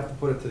guess we'd have to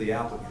put it to the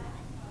applicant,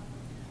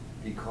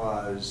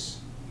 because,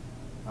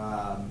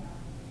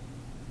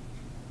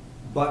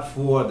 but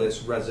for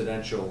this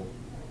residential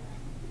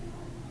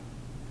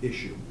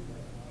issue,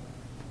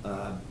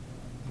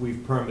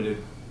 we've permitted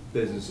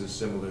businesses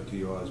similar to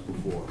yours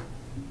before,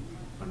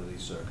 under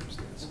these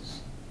circumstances.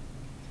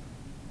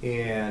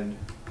 And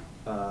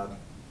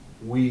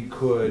we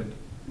could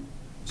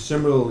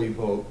similarly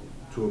vote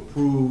to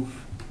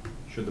approve,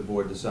 should the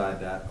board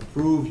decide that,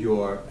 approve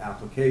your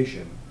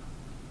application,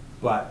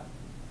 but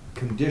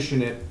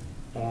condition it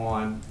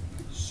on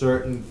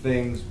certain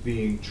things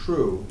being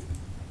true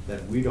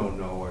that we don't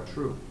know are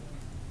true.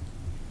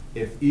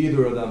 If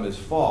either of them is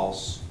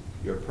false,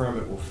 your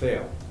permit will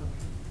fail.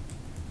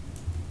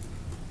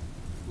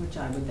 Which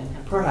I would then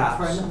have to Perhaps.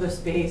 look for another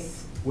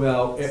space.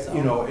 Well, if, you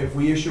So- know, if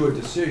we issue a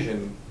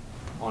decision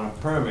on a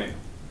permit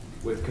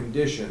with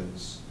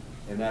conditions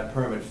and that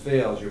permit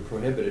fails, you're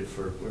prohibited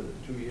for, what is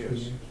it, 2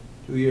 years?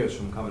 2 years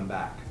from coming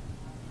back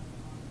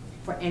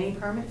For any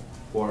permit?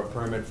 for a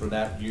permit for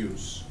that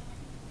use,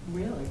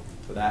 Really?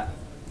 for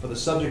the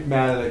subject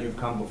matter that you've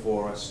come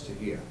before us to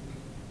hear.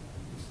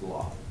 It's the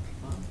law.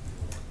 Wow.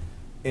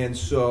 And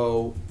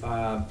so,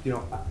 you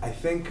know, I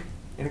think,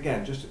 and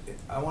again, just,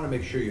 I want to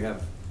make sure you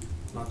have,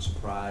 not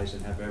surprised,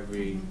 and have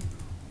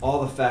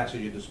all the facts at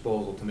your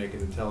disposal to make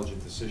an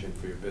intelligent decision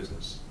for your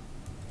business.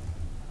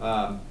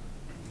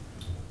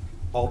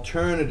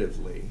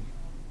 Alternatively,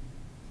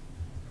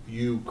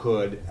 you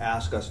could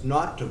ask us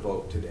not to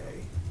vote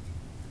today.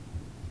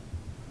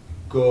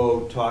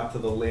 Go talk to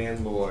the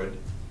landlord,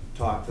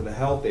 talk to the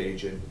health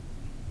agent,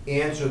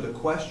 answer the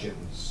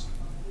questions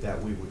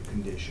that we would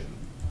condition.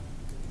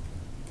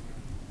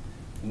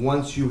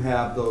 Once you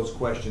have those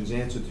questions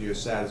answered to your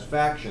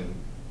satisfaction,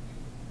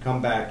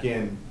 come back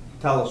in,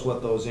 tell us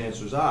what those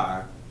answers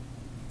are,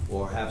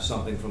 or have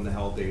something from the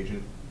health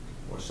agent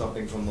or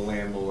something from the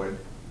landlord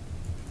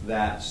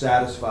that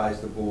satisfies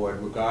the board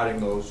regarding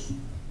those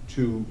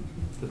two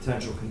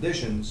potential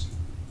conditions,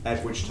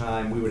 at which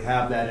time we would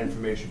have that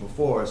information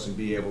before us and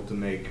be able to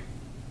make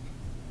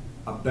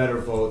a better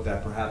vote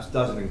that perhaps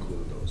doesn't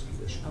include those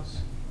conditions.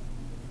 Okay.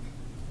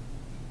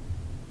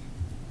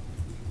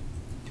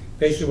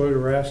 Basically, what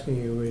we're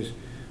asking you is,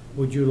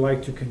 would you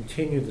like to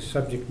continue the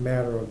subject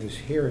matter of this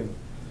hearing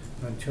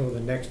until the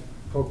next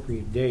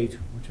appropriate date,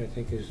 which I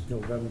think is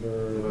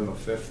November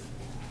 5th?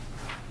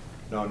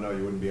 No,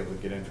 you wouldn't be able to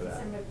get in for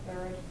that.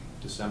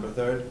 December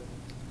 3rd?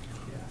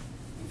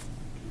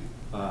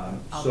 Yeah.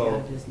 I'll be out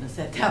of business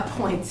at that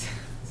point,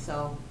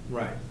 so.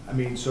 Right, I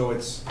mean, so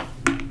it's,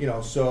 you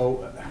know,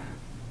 so,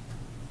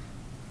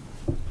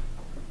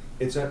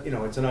 it's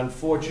an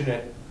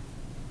unfortunate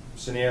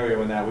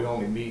scenario in that we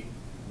only meet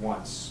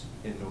once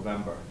in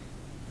November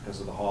because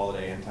of the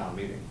holiday and town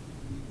meeting,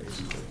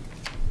 basically.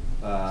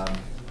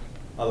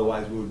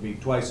 Otherwise, we would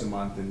meet twice a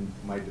month and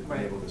might be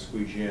Right. able to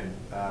squeeze you in.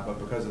 But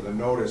because of the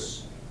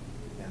notice,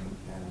 and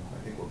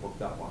I think we're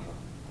booked up on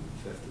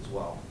the 5th as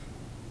well,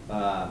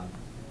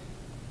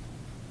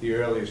 the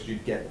earliest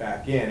you'd get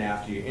back in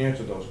after you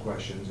answer those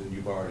questions, and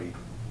you've already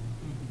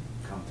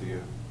come to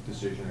your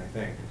decision, I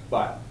think.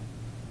 But,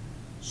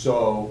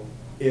 so,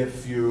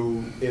 if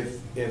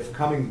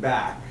coming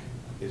back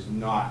is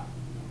not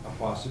a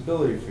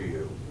possibility for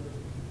you,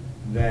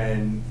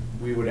 then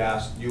you would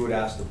ask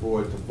the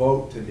board to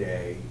vote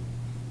today,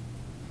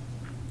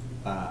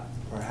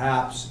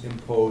 perhaps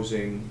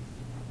imposing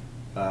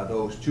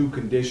those two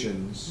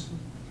conditions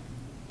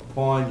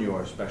upon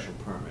your special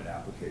permit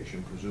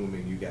application,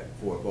 presuming you get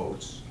 4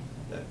 votes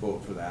that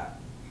vote for that.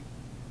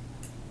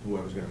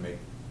 Whoever's gonna make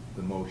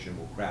the motion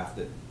will craft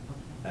it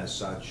as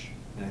such,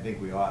 and I think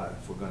we oughta,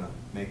 if we're gonna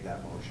make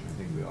that motion, I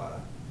think we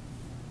oughta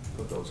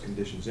put those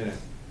conditions in it.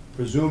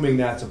 Presuming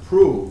that's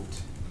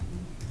approved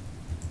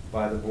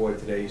by the board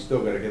today, you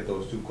still gotta get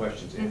those 2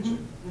 questions answered.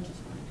 Which is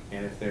fine.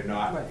 And if they're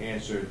not Right.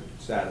 answered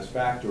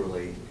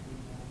satisfactorily,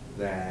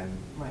 then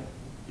Right.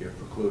 you're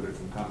precluded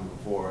from coming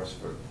before us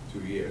for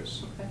 2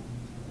 years. Okay.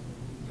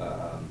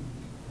 But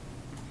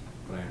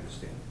I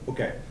understand.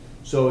 Okay,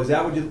 so is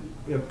that what you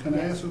know? Can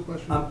I ask you a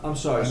question? I'm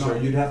sorry, I know. sir,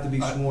 you'd have to be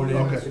sworn in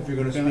Okay. if you're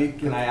gonna Can I- speak.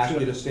 Can I ask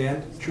you to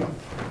stand? Sure.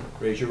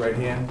 Raise your right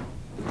hand.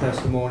 the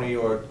testimony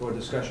or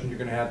discussion you're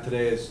gonna have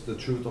today is the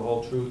truth, the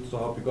whole truth, so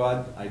help you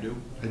God? I do?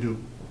 I do.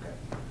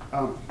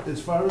 Okay.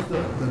 As far as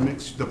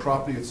the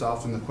property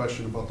itself and the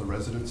question about the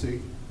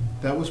residency,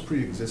 that was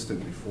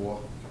pre-existent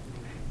before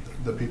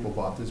the people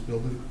bought this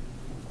building.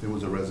 There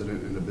was a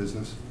resident in the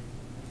business.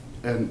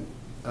 And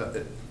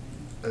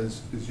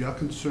is your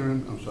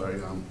concern, I'm sorry,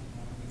 John.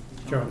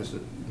 Mr.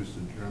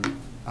 German,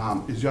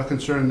 is your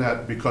concern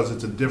that because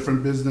it's a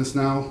different business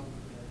now,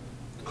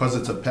 because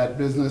it's a pet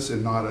business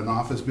and not an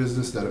office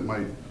business, that it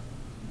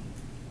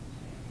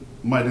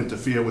might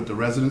interfere with the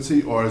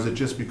residency? Or is it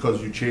just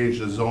because you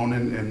changed the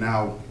zoning and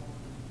now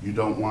you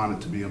don't want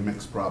it to be a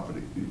mixed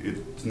property?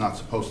 It's not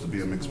supposed to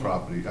be a mixed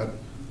property.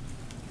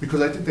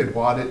 Because I think they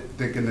bought it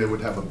thinking they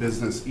would have a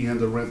business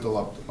and a rental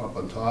up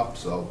on top,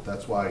 so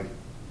that's why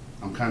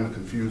I'm kind of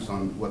confused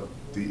on what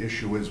the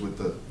issue is with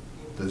the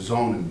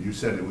zoning. You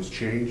said it was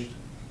changed.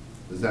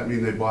 Does that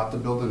mean they bought the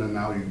building and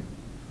now you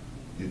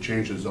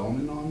changed the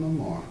zoning on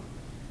them, or?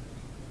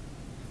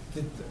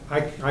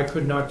 I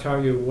could not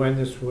tell you when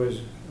this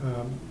was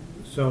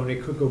zoned.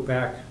 It could go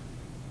back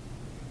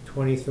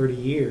 20, 30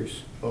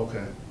 years.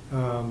 Okay.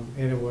 And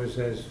it was,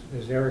 as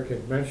Eric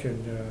had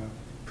mentioned,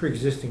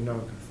 pre-existing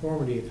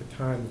nonconformity at the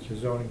time that the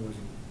zoning was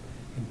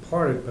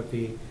imparted, but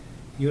the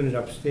unit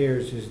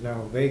upstairs is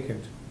now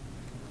vacant.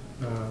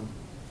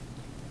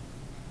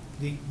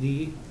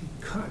 The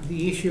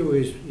issue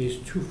is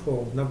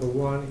twofold. Number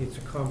one, it's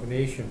a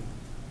combination.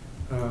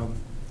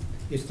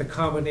 It's the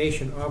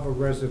combination of a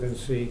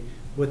residency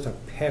with a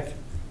pet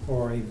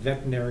or a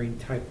veterinary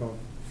type of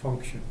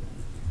function.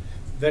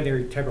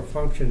 Veterinary type of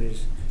function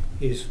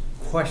is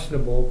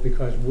questionable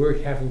because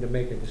we're having to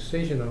make a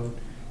decision on.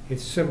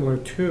 It's similar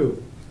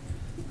to,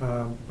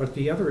 but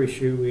the other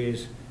issue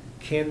is,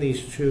 can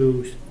these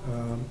two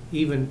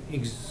even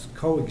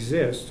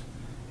coexist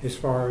as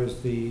far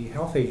as the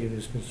health agent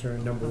is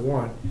concerned, number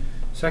one.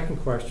 Second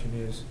question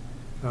is,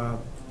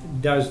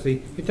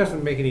 it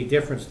doesn't make any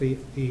difference. The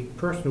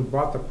person who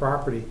bought the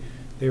property,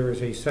 there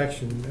is a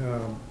section,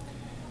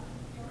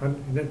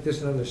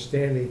 there's an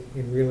understanding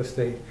in real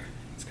estate,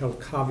 it's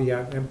called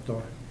caveat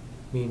emptor,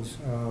 means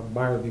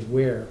buyer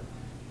beware.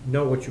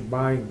 Know what you're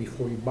buying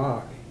before you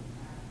buy.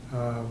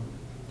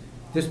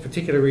 This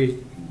particular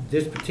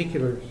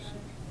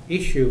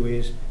issue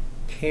is,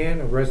 can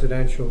a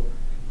residential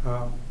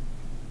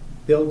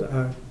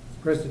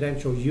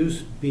residential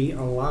use be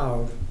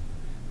allowed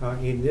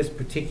in this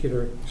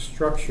particular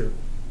structure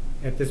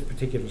at this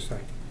particular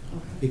site?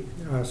 Okay.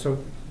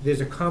 So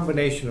there's a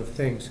combination of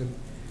things, and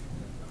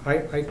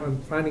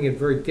I'm finding it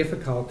very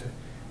difficult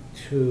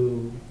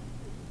to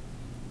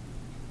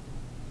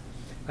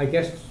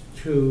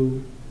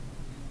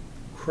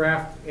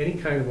craft any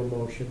kind of a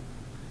motion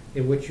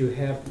in which you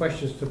have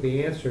questions to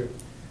be answered,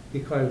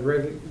 because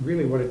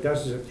really what it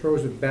does is it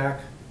throws it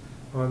back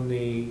on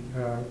the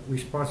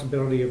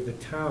responsibility of the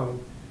town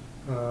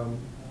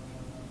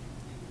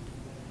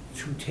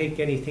to take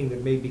anything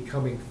that may be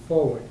coming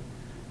forward.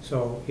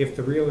 So if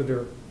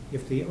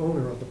the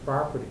owner of the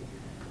property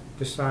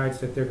decides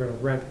that they're going to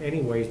rent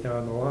anyways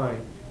down the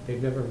line,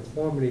 they've never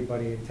informed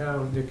anybody in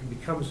town, there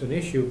becomes an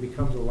issue,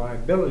 becomes a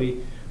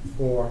liability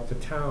for the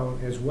town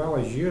as well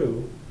as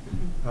you,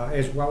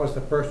 as well as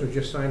the person who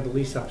just signed the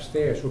lease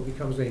upstairs, so it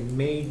becomes a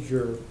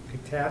major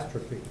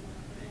catastrophe.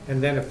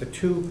 And then if the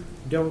two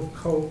don't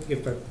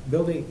if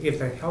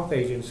the health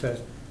agent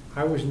says,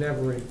 I was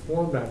never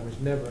informed, I was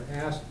never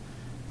asked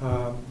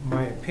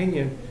my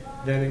opinion,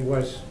 then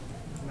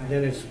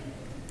it's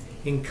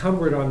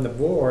incumbent on the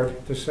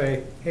board to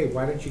say, hey,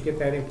 why didn't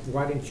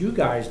you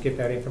guys get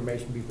that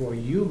information before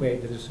you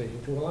made the decision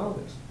to allow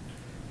this?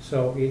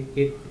 So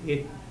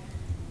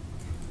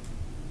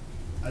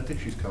I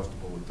think she's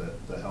comfortable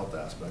with the health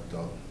aspect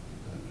of it.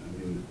 I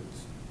mean,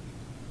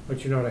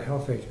 but you're not a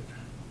health agent.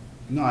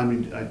 no, I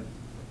mean,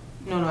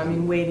 No, I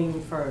mean,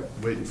 waiting for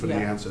the Yeah,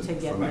 answer. to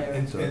get from- there.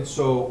 And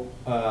so,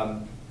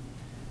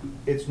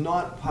 it's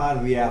not part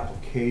of the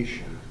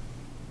application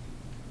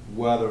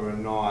whether or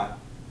not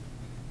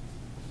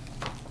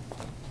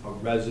a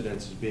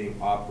residence is being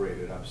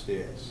operated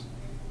upstairs.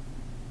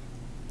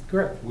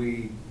 Correct.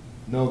 We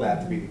know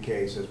that to be the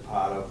case as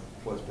part of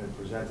what's been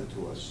presented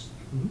to us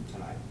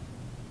tonight.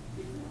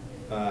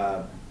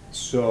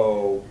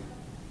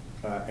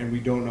 And we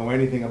don't know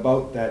anything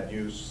about that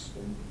use,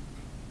 and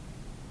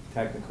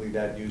technically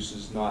that use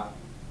is not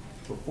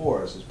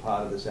before us as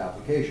part of this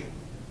application.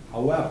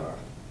 However,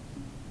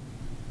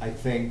 I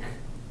think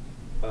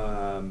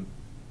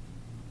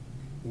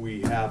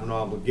we have an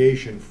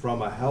obligation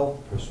from a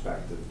health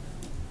perspective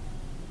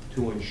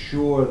to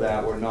ensure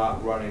that we're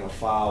not running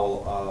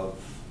afoul of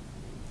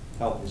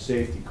health and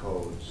safety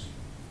codes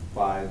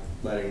by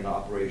letting an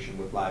operation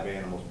with live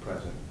animals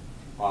present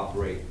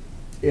operate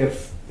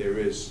if there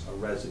is a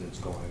residence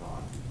going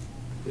on,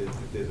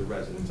 if there's a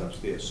residence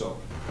upstairs. So,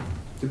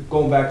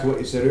 going back to what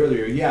you said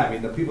earlier, yeah, I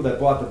mean, the people that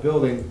bought the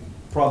building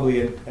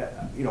probably,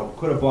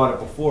 could have bought it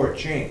before it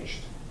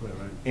changed. Right.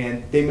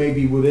 And they may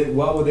be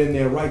well within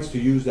their rights to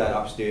use that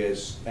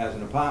upstairs as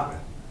an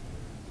apartment.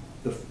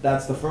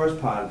 that's the first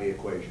part of the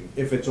equation,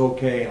 if it's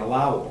okay and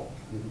allowable.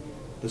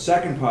 The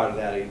second part of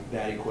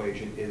that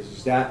equation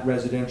is that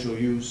residential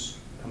use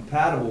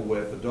compatible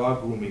with a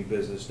dog grooming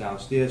business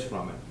downstairs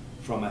from it,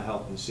 from a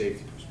health and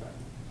safety perspective?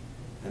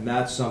 And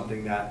that's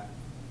something that,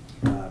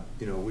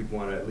 you know, we'd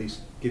want to at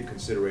least give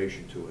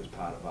consideration to as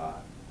part of our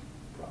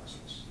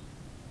process.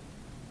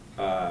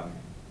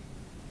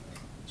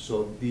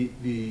 So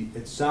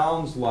it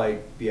sounds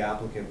like the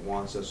applicant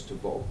wants us to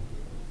vote.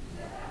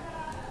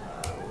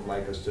 Would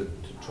like us to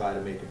try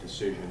to make a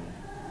decision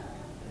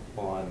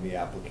on the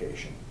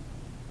application.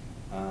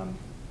 I'll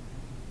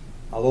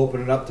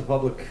open it up to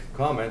public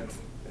comment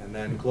and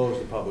then close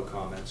the public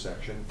comment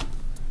section.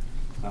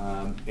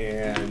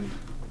 And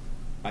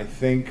I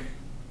think,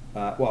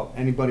 well,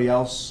 anybody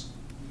else?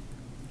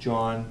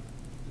 John,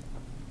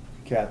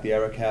 Kathy,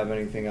 Eric, have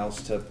anything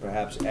else to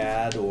perhaps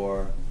add,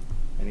 or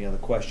any other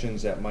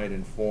questions that might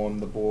inform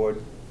the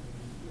board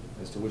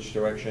as to which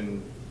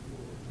direction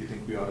you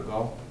think we ought to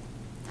go?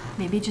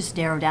 Maybe just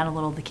narrow down a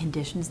little the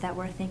conditions that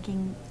we're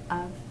thinking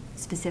of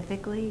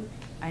specifically.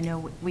 I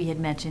know we had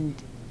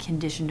mentioned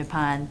conditioned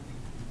upon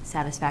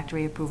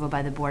satisfactory approval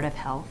by the Board of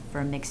Health for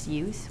a mixed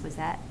use. Was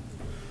that?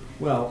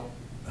 Well,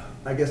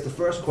 I guess the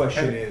first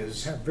question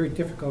is. Very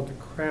difficult to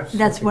craft.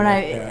 That's something what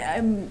like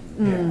that.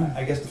 Yeah,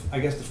 I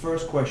guess the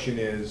first question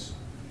is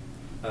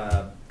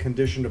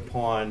conditioned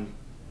upon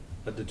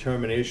a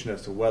determination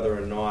as to whether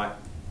or not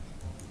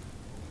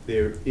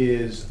there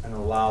is an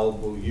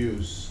allowable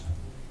use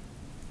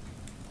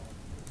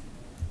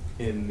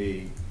in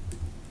the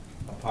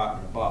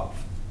apartment above.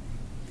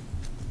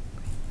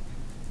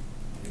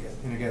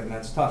 And again,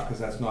 that's tough because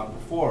that's not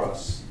before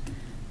us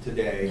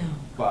today, No.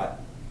 but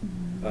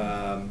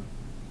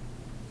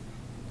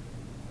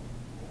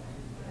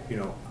you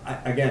know,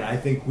 I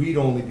think we'd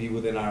only be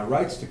within our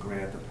rights to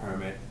grant the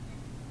permit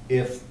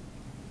if,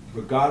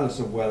 regardless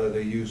of whether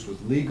the use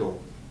was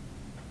legal,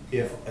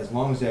 if, as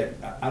long as that,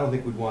 I don't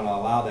think we'd want to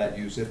allow that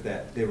use if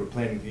that, they were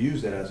planning to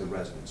use that as a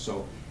residence.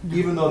 So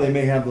even though they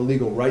may have the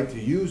legal right to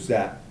use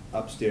that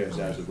upstairs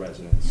as a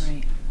residence,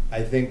 Right.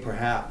 I think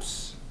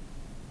perhaps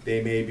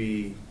they may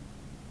be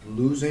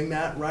losing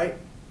that right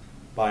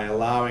by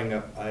allowing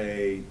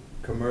a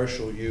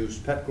commercial use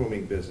pet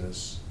grooming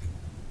business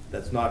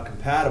that's not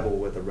compatible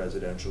with a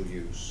residential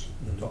use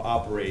to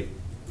operate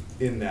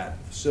in that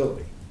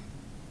facility.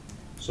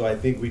 So I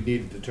think we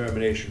need a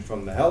determination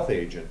from the health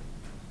agent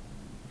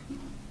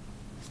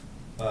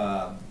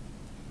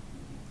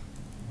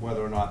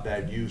whether or not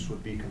that use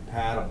would be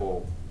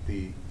compatible,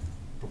 the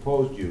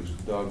proposed use,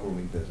 the dog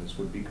grooming business,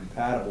 would be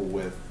compatible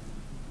with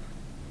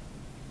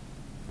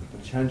the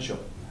potential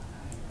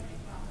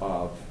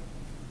of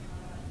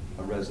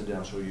a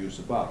residential use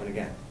above. And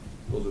again,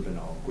 those have been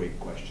all great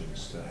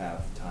questions to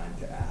have time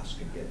to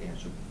ask and get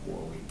answered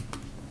before we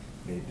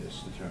made this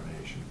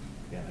determination.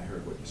 Again, I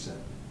heard what you said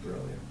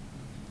earlier.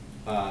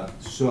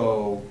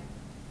 So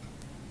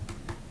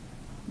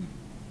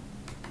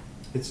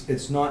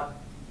it's not,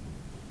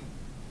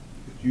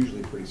 it's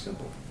usually pretty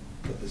simple,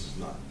 but this is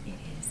not. It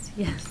is,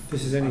 yes.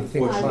 This is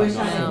anything. I wish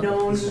I had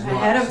known This is not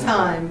ahead of simple.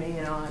 time,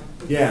 you know.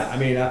 Yeah, I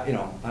mean, you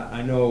know,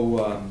 I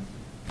know,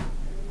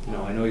 you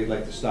know, I know you'd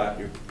like to start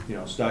your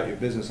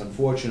business.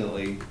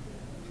 Unfortunately,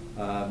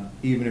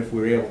 even if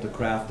we're able to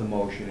craft the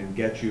motion and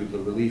get you the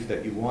relief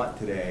that you want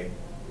today,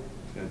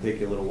 it's gonna take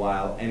you a little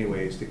while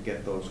anyways to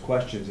get those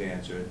questions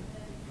answered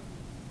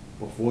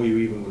before you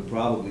even would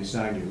probably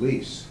sign your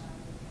lease.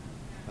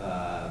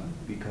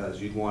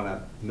 Because you'd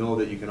wanna know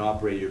that you can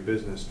operate your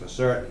business for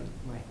certain,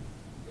 Right.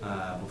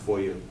 before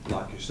you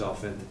lock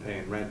yourself into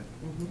paying rent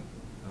Mhm.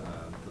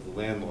 to the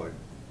landlord.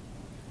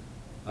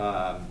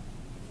 And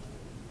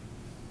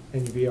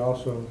you'd be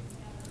also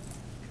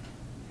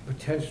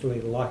potentially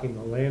locking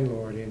the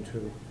landlord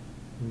into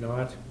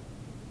not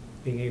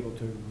being able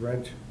to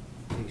rent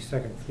the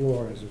second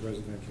floor as a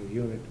residential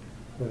unit,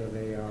 whether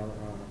they are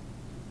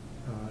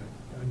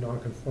a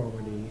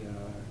nonconformity,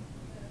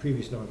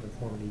 previous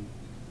nonconformity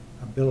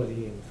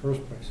ability in the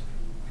first place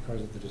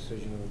because of the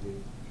decision of the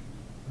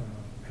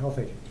health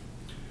agent.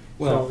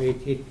 Well- So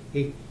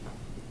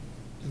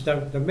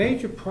the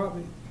major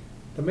problem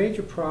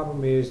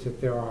is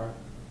that there are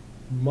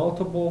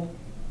multiple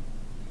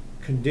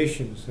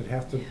conditions that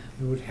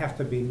would have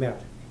to be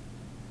met.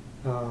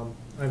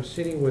 I'm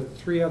sitting with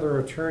 3 other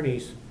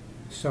attorneys,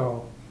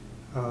 so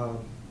I'm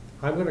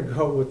going to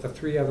go with the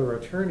 3 other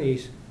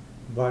attorneys,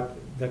 but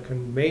the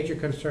major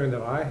concern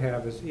that I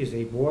have is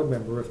a board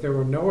member. If there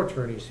were no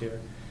attorneys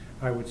here,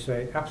 I would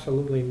say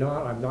absolutely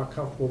not. I'm not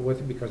comfortable with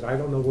it because I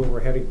don't know where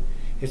we're heading.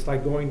 It's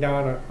like going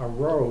down a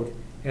road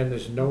and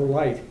there's no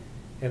light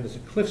and there's a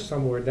cliff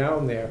somewhere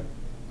down there.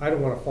 I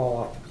don't want to fall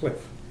off the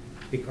cliff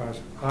because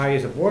I,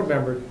 as a board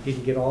member,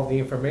 didn't get all the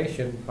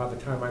information by the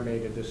time I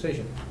made a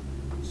decision.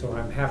 So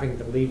I'm having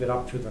to leave it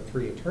up to the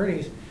 3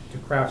 attorneys to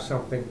craft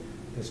something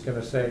that's going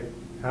to say,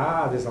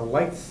 there's a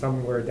light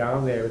somewhere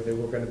down there that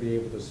we're going to be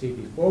able to see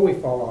before we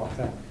fall off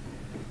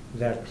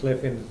that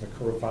cliff into the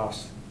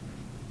crevasse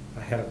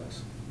ahead of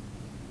us.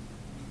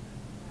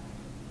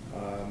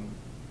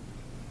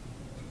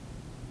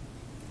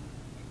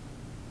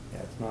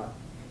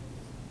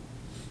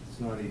 it's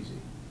not easy.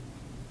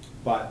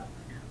 But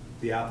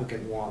the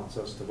applicant wants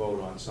us to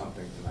vote on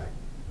something tonight.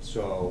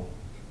 So,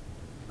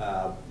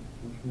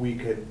 we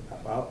could,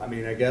 well, I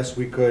mean, I guess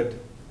we could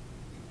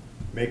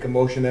make a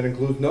motion that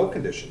includes no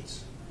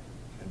conditions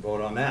and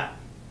vote on that.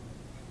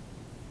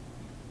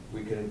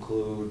 We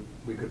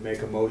could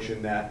make a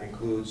motion that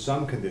includes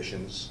some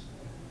conditions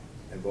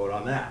and vote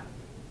on that.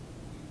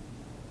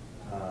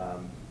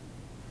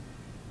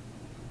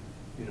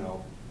 You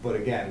know, but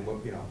again,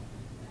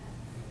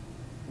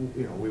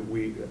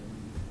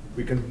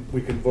 we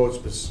can vote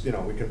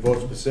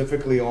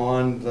specifically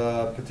on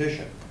the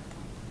petition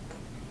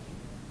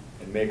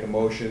and make a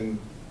motion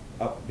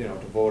up, to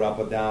vote up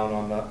or down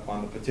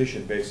on the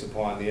petition based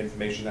upon the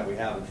information that we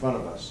have in front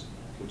of us,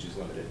 which is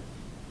limited.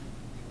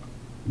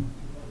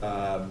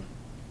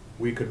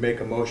 We could make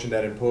a motion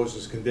that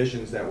imposes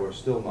conditions that we're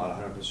still not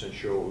 100%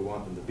 sure what we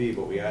want them to be,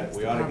 but we ought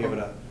to give it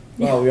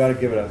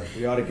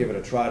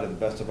a try to the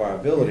best of our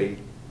ability,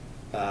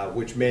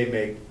 which may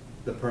make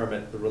the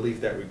permit, the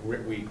relief that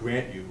we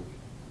grant you,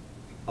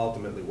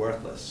 ultimately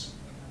worthless.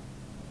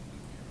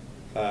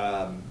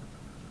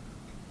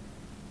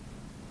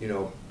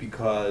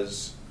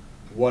 Because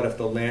what if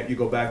you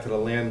go back to the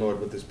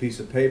landlord with this piece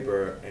of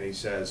paper and he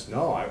says,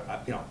 no,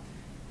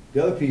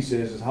 the other piece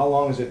is how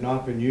long has it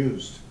not been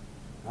used?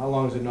 How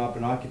long has it not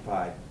been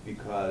occupied?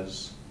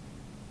 Because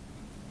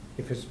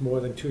If it's more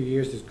than 2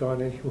 years, it's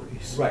gone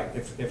anyways. right,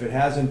 if it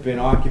hasn't been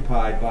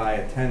occupied by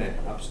a tenant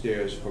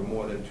upstairs for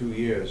more than 2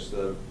 years,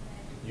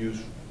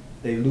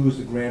 they lose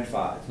the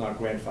grandfather. It's not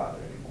grandfathered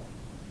anymore.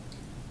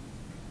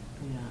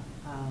 Yeah,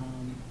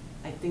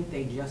 I think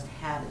they just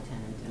had a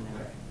tenant in there.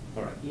 Okay,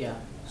 all right. Yeah. I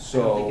don't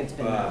So, think it's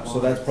been that so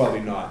long. that's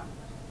probably not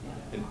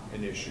Yeah.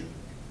 an issue.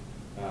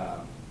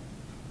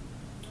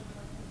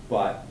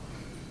 But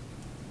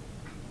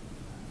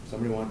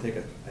somebody want to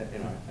take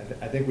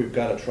I think we've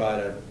got to try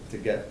to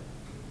get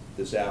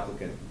this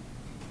applicant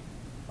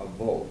a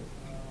vote,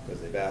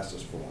 because they've asked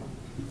us for one.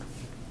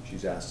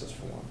 She's asked us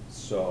for one.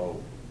 So,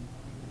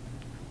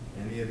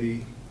 any of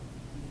the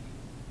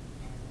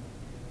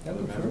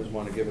other members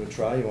want to give it a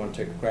try? You want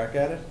to take a crack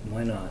at it?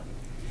 Why not?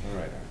 All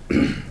right.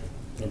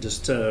 And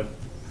just to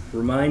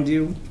remind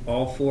you,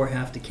 all four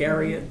have to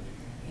carry it.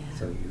 Yeah.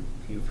 So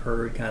you've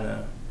heard kind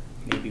of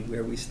maybe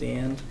where we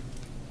stand.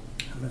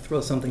 I'm going to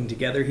throw something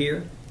together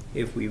here.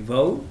 If we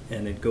vote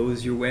and it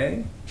goes your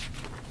way,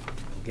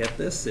 we'll get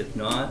this. If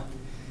not,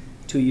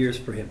 2 years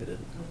prohibited.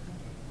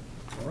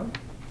 All right.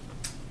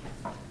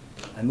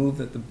 I move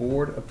that the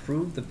board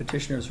approve the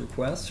petitioner's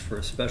request for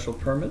a special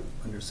permit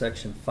under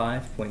section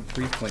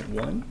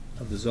 5.3.1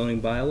 of the zoning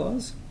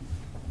bylaws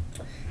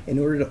in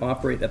order to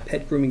operate a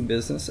pet grooming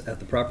business at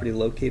the property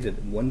located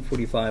at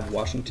 145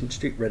 Washington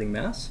Street, Reading,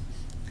 Mass.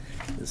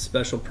 The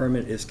special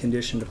permit is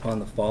conditioned upon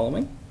the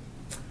following.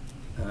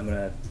 I'm going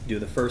to do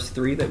the first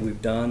three that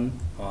we've done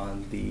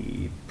on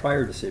the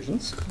prior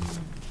decisions.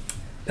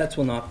 Pets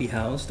will not be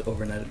housed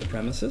overnight at the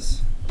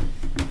premises.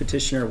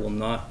 Petitioner will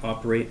not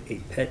operate a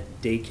pet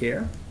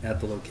daycare at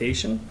the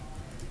location.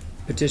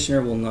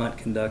 Petitioner will not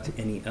conduct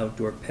any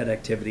outdoor pet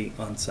activity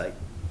on site.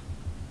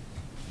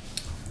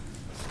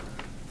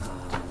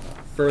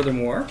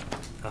 Furthermore,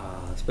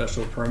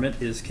 special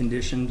permit is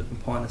conditioned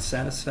upon a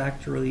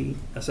satisfactory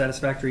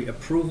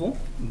approval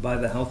by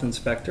the health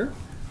inspector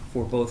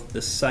for both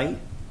the site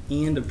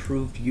and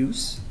approved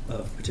use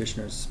of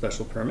petitioner's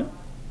special permit.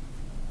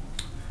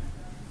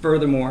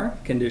 Furthermore,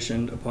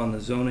 conditioned upon the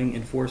zoning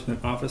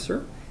enforcement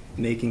officer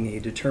making a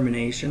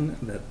determination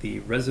that the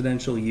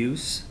residential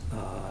use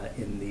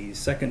in the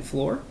second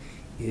floor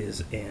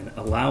is an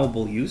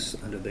allowable use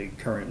under the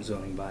current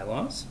zoning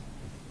bylaws.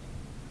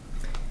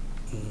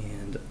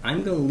 And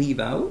I'm going to leave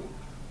out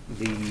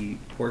the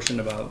portion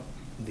about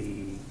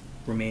the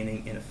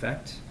remaining in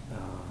effect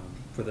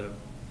for the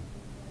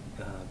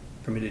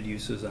permitted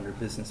uses under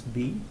business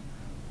B,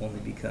 only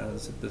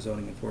because if the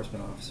zoning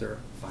enforcement officer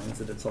finds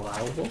that it's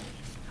allowable,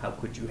 how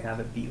could you have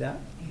it be that?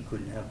 You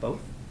couldn't have both.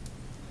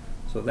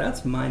 So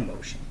that's my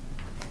motion.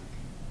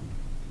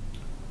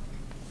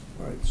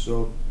 All right,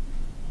 so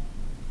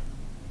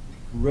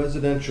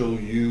residential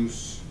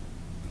use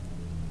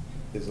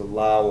is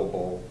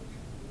allowable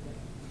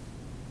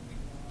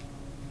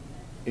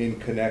in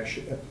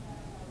connection,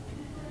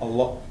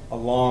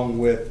 along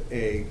with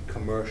a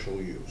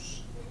commercial use.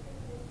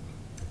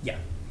 Yeah.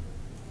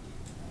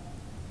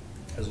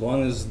 As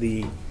long as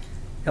the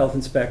health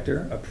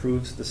inspector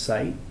approves the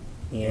site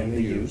and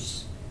the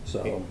use.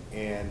 So,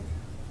 And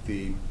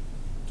the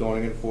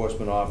zoning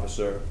enforcement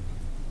officer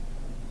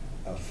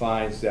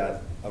finds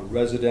that a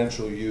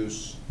residential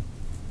use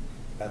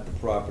at the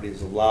property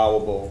is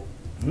allowable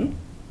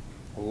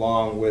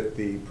along with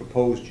the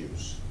proposed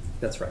use.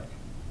 that's right.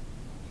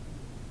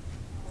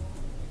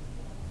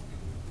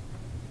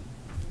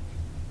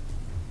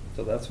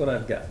 So that's what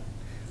I've got.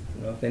 I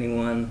don't know if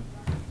anyone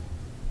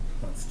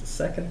wants to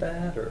second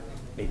that or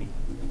maybe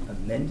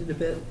amend it a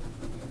bit,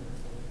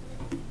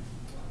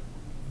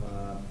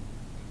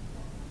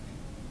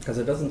 because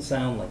it doesn't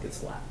sound like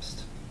it's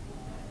lapsed.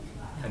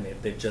 I mean,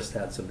 if they've just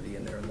had somebody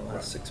in there in the last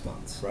Right. 6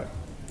 months. Right.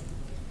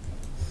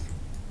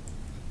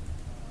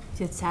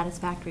 So it's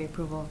satisfactory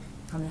approval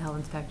from the health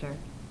inspector.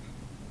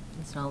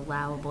 It's an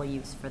allowable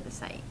use for the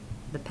site,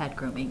 the pet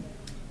grooming.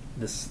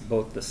 This,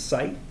 both the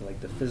site,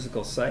 like the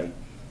physical site,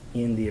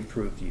 and the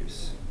approved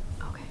use.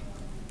 Okay.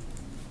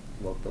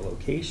 Both the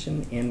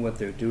location and what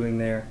they're doing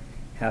there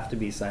have to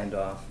be signed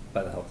off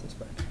by the health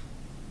inspector.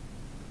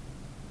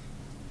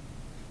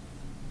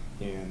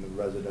 And the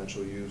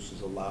residential use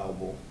is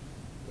allowable,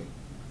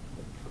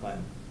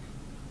 Glenn,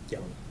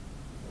 Yep.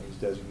 his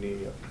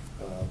designee,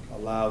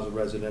 allows a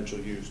residential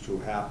use to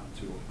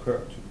occur,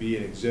 to be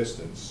in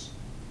existence,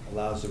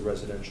 allows the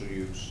residential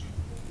use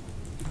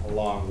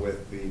along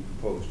with the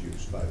proposed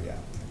use by the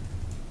applicant.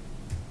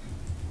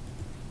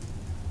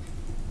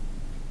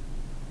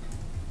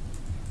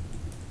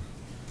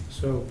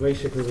 So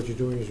basically what you're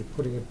doing is you're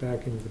putting it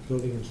back into the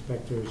building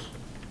inspector's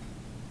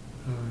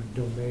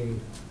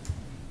domain,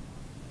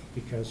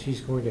 because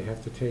he's going to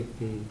have to take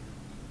the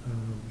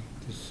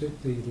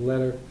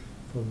letter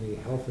from the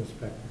health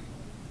inspector,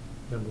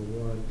 number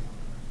one,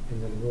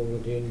 and then roll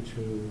it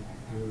into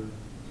your,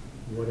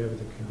 whatever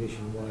the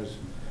condition was,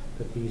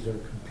 that these are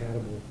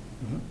compatible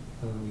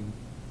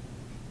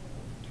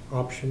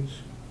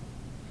options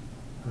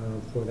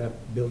for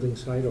that building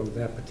site, or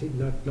that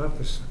particular, not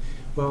the,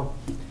 well,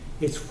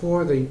 it's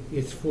for the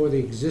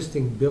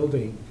existing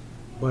building,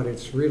 but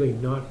it's really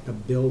not the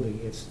building,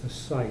 it's the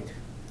site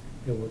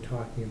that we're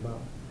talking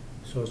about.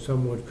 So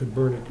someone could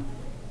burn it,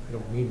 I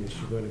don't mean this,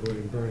 you're going to go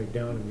ahead and burn it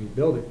down and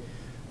rebuild it,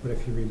 but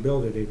if you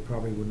rebuild it, it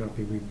probably would not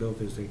be rebuilt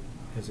as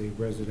a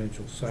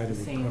residential site, it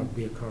would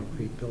probably be a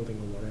concrete building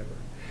or whatever.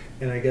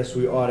 And I guess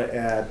we ought to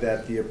add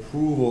that the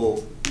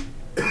approval,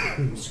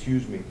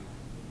 excuse me,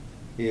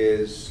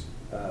 is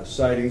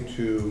citing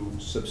to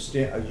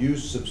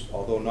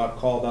although not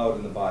called out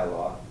in the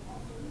bylaw,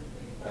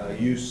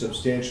 use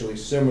substantially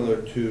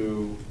similar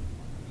to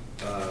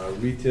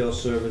retail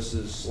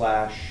services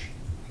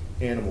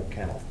 / animal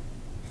kennel.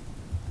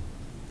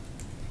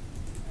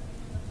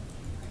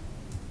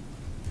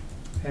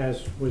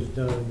 As was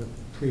done in the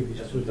previous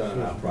As two was done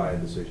in our decisions. prior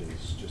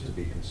decisions, just to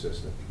be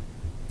consistent.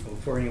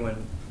 Before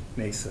anyone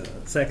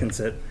seconds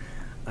it,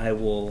 I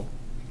will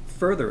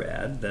further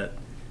add that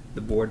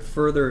the board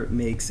further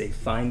makes a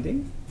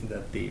finding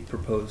that the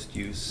proposed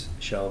use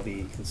shall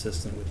be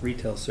consistent with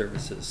retail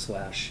services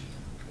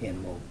 /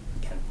 animal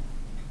kennel.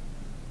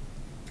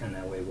 And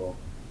that way we'll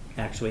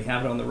actually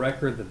have it on the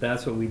record that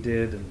that's what we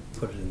did and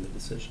put it in the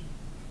decision.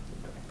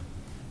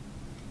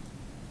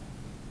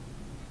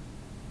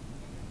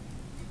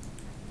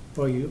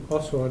 Well, you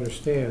also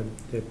understand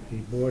that the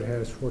board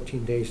has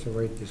 14 days to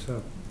write this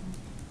up.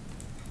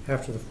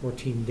 After the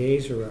 14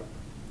 days are up,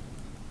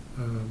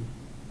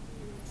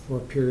 for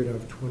a period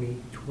of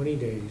 20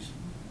 days,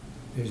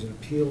 there's an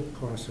appeal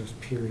process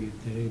period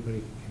that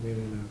anybody can come in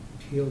and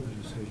appeal the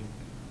decision.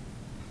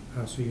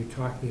 So you're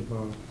talking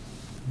about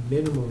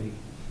minimally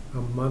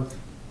a month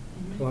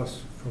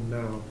plus from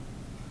now,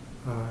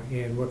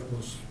 and what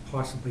will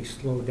possibly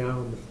slow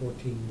down the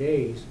 14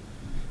 days,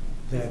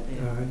 that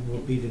will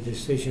be the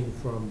decision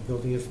from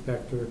building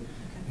inspector,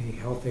 a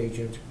health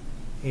agent,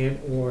 and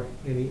or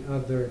any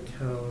other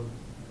town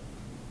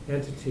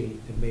entity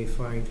that may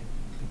find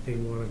that they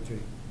wanted to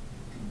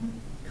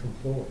come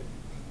forward.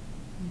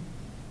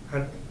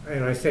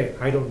 And I say,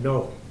 I don't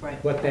know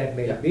Right. what that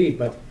may Yeah. be,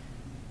 but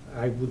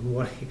I wouldn't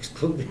want to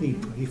exclude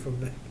anybody from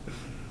that.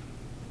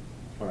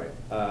 All right,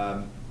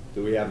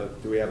 do we have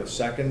a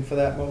second for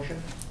that motion?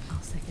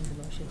 I'll second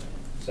the motion.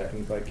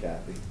 Seconded by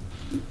Kathy.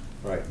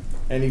 All right,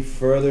 any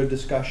further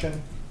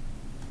discussion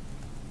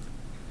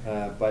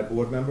by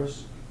board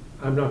members?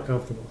 I'm not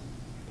comfortable.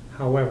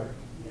 However,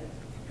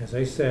 as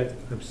I said,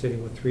 I'm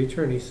sitting with 3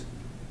 attorneys,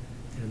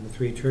 and the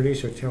 3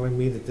 attorneys are telling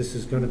me that this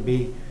is going to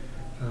be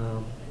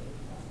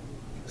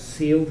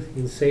sealed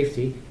in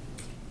safety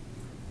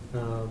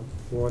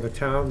for the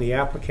town, the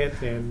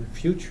applicant, and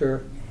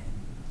future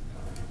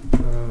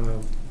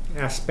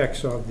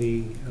aspects of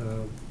the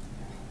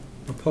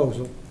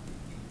proposal.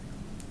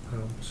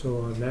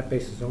 So on that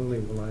basis only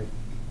will I,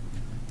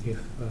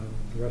 if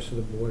the rest of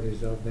the board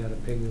is of that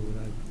opinion, would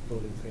I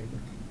vote in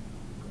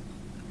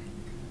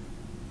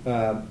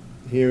favor.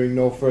 Hearing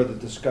no further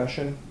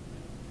discussion,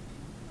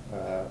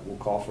 we'll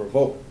call for a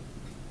vote.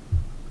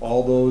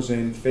 All those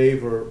in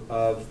favor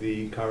of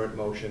the current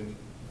motion,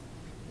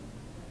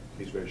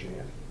 please raise your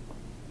hand.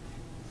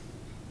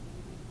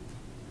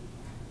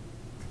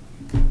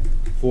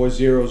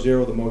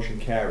 4-0-0, the motion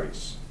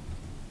carries.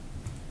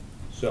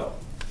 So,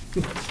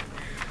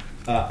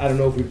 I don't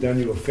know if we've done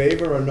you a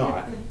favor or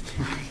not,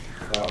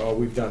 or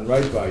we've done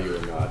right by you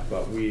or not,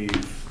 but we've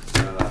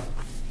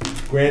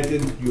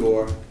granted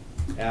your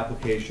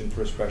application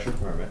for a special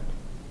permit.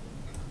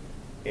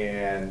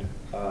 And,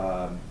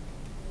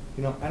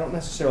 you know, I don't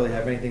necessarily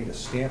have anything to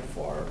stamp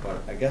for it,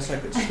 but I guess I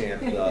could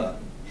stamp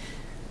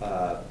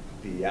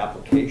the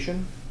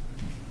application.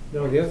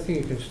 No, the other thing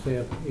you can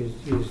stamp is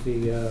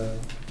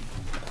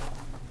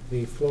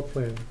the floor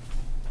plan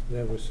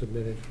that was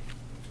submitted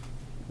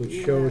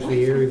which shows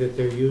the area that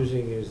they're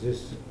using is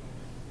this,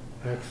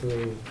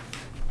 actually,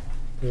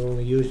 they're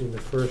only using the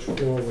first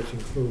floor, which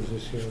includes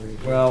this area.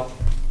 Well,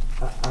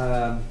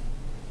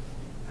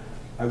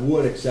 I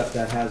would, except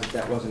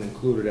that wasn't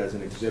included as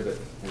an exhibit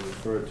and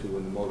referred to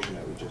in the motion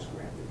that we just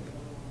granted.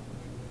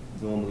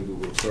 Normally, we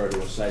would refer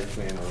to a site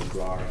plan or a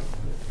drawing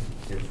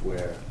if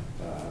we're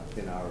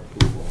in our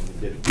approval, and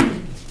we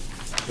didn't.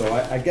 So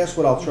I guess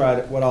what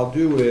I'll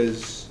do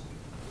is,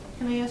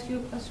 Can I ask you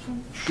a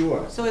question?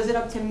 sure. So is it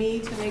up to me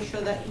to make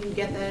sure that you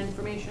get that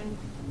information?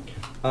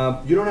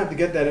 You don't have to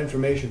get that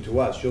information to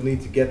us. You'll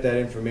need to get that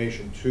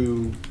information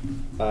to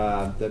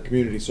the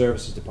Community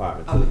Services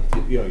Department. So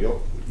that, you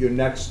know, your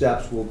next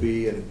steps will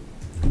be, and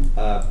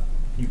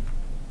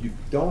you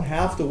don't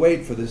have to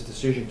wait for this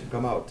decision to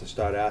come out to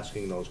start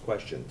asking those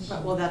questions.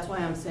 Well, that's why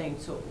I'm saying,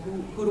 so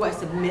who do I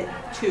submit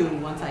to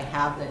once I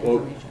have that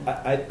Well,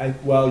 information?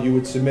 well, you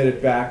would submit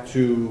it back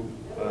to,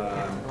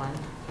 Glenn?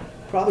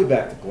 probably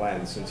back to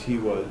Glenn, since he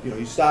was, you know,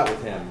 you start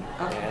with him.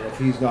 Okay. And if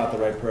he's not the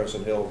right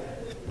person, he'll,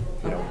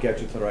 you know,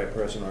 get you to the right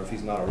person, or if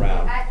he's not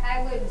around.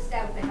 I would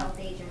start with the health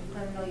agent,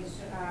 let him know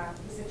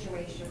the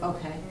situation.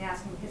 Okay. And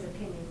ask him his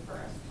opinion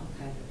first.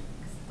 Okay.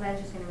 'Cause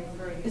Glenn's just gonna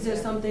refer you. Is there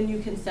to- something you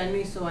can send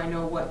me so I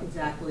know what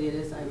exactly it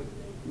is I'm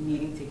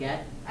needing to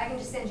get? I can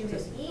just send you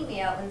his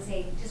email and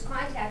say, just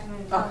contact him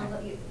and tell him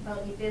Okay.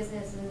 about your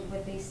business and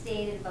what they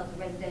stated about the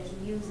residential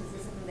uses,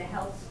 is something the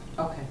health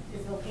Okay,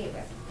 is okay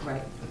with.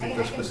 right. I think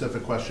there's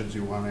specific questions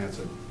you want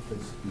answered,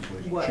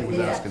 is what she was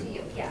It's up to asking.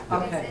 you, yeah.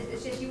 Okay.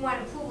 It's just you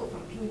want approval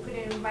from, can you put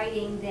it in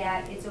writing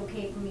that it's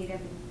okay for me to?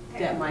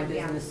 That my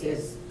business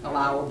is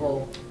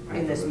allowable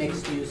in this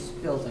mixed-use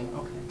building,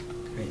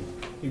 okay. I mean,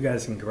 you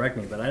guys can correct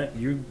me, but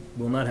you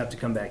will not have to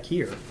come back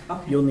here.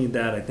 Okay. You'll need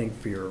that, I think,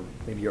 for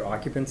maybe your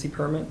occupancy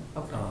permit.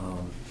 Okay.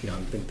 You know,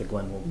 I think that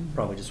Glenn will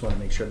probably just want to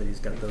make sure that he's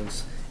got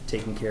those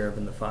taken care of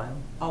in the file.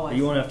 Oh, I But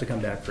you see. won't have to come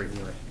back for a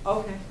hearing.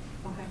 Okay,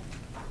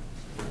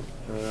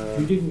 okay.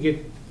 You didn't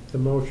get the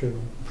motion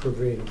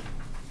verbatim.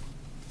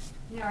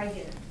 No, I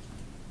didn't.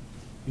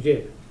 You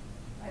did?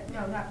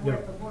 No, not No.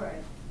 word for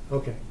word.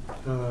 Okay.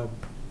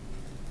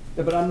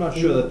 Yeah, but I'm not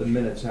sure that the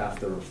minutes have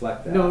to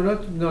reflect that. No,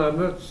 I'm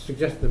not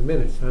suggesting the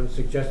minutes, I'm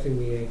suggesting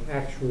the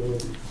actual,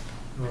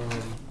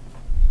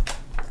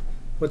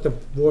 what the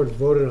board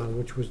voted on,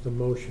 which was the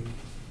motion,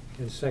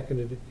 and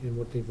seconded and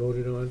what they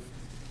voted on.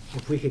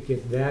 If we could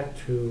get that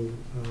to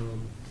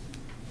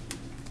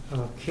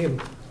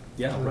Kim.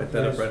 Yeah, I'll write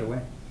that up Yes. right away.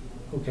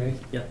 Okay,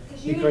 Yeah.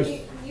 Because-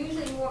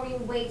 Usually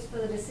Maureen waits for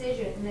the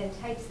decision and then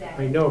types that.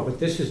 I know, but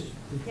this is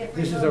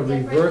a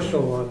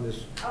reversal on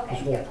this Okay,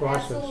 whole yeah,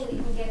 process. absolutely,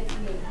 you can get it to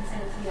me, you can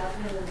send it to me, I'll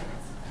do the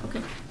minutes.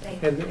 Okay.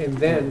 Thank you. And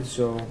then,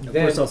 So, Of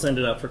then, course, I'll send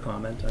it out for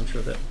comment. I'm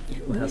sure that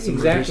we'll have some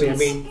exactly, I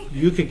revisions. mean,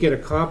 you could get a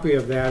copy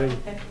of that and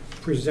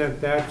present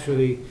that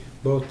to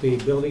both the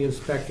building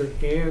inspector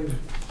and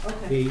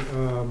Okay, the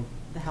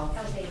the health,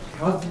 Health agent.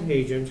 health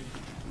agent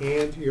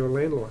and your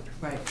landlord.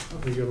 right.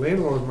 Because your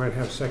landlord might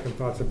have second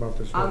thoughts about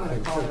this whole I'm gonna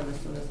thing call too. them as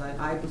soon as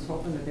I was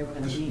hoping that they were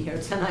gonna be here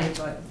tonight,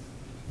 but,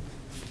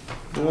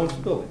 who owns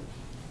the building?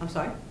 I'm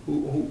sorry,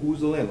 Who's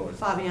the landlord?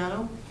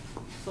 Fabiano,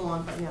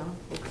 Salon Fabiano.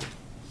 Okay.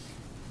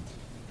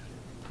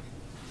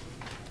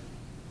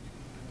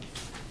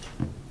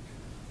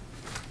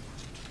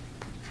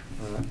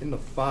 In the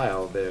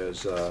file,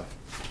 there's an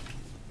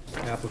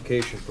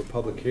application for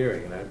public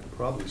hearing, and I'd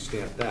probably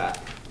stamp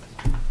that.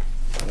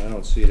 And I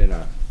don't see it in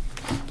our,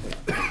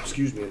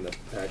 excuse me, in the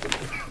packet,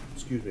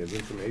 excuse me, of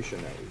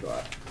information that we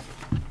got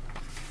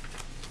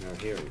in our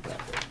hearing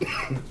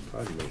packet.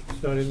 Pardon me.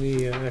 It's not in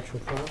the actual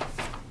file?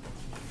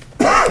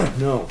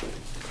 No.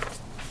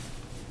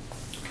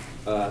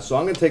 So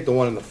I'm gonna take the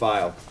one in the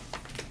file.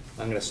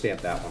 I'm gonna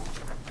stamp that one.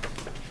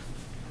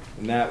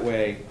 And that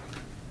way,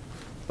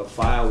 the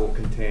file will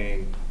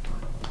contain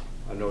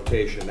a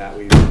notation that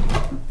we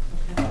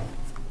Okay,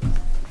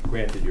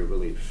 granted your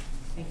relief.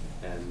 thank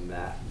you. And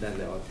that, then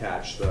they'll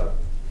attach the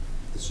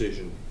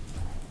decision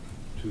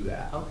to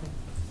that. Okay.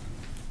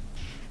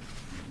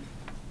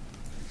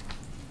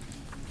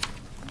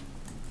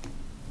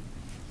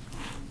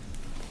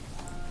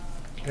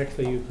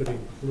 Actually, you could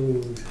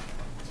include,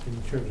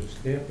 in terms of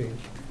stamping,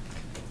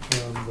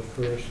 the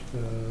first,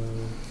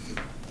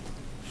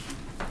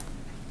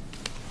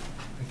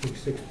 I think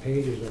 6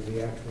 pages of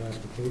the actual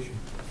application,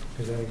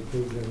 because that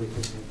includes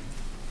everything.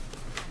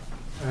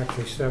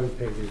 Actually, 7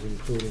 pages,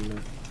 including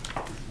the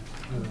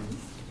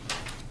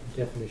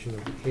definition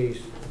of the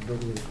case, the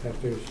building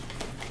inspector's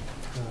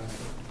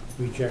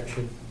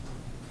rejection,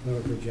 note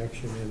of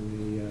rejection,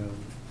 and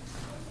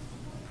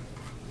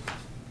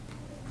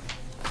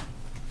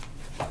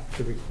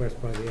the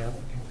request by the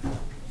applicant.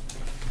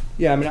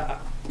 Yeah, I mean,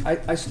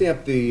 I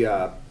stamped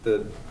the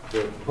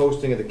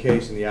posting of the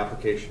case and the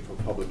application for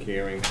public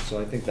hearing, so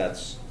I think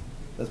that's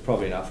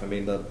probably enough. I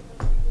mean, the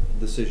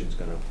decision's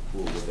gonna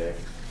rule the day.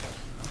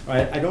 All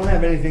right, I don't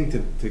have anything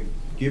to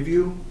give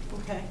you,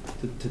 Okay,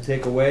 to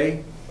take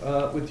away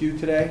with you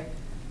today.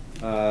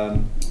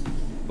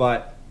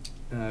 But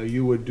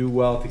you would do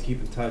well to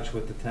keep in touch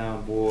with the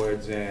town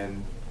boards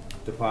and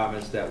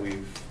departments that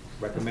we've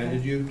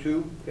recommended you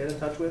to get in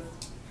touch with.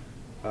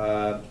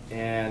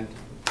 And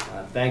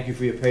thank you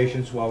for your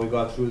patience while we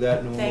got through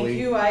that. Normally, Thank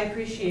you, I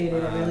appreciate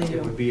it, I really do.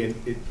 It would be,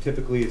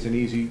 typically, it's an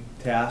easy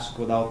task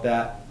without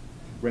that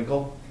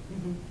wrinkle.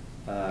 Mhm.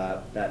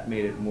 That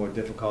made it more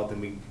difficult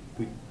than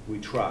we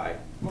try.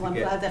 Well, to I'm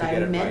get- glad that to I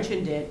get it right.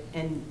 mentioned it,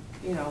 and,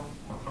 you know,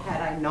 had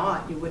I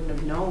not, you wouldn't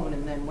have known,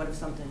 and then what if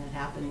something had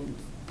happened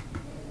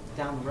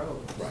down the road?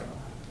 Right,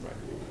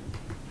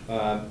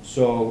 right.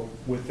 So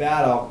with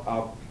that,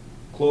 I'll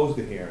close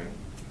the hearing.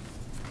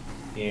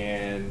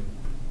 And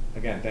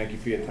again, thank you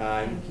for your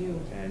time. Thank you.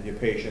 And your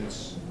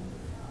patience.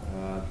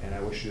 And I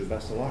wish you the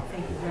best of luck.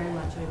 Thank you very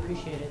much, I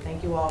appreciate it.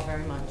 Thank you all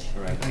very much.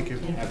 All right, thank you.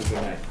 Have a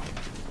good night.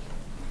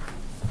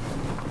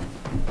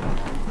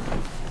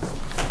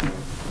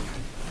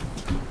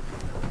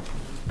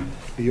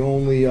 The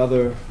only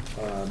other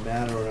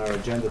matter on our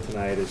agenda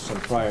tonight is some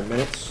prior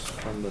minutes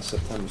from the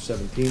September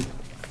 17th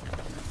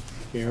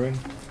hearing.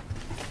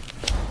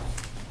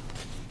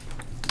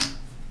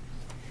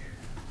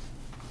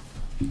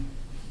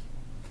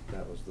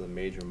 That was the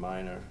major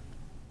minor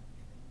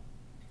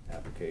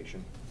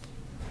application.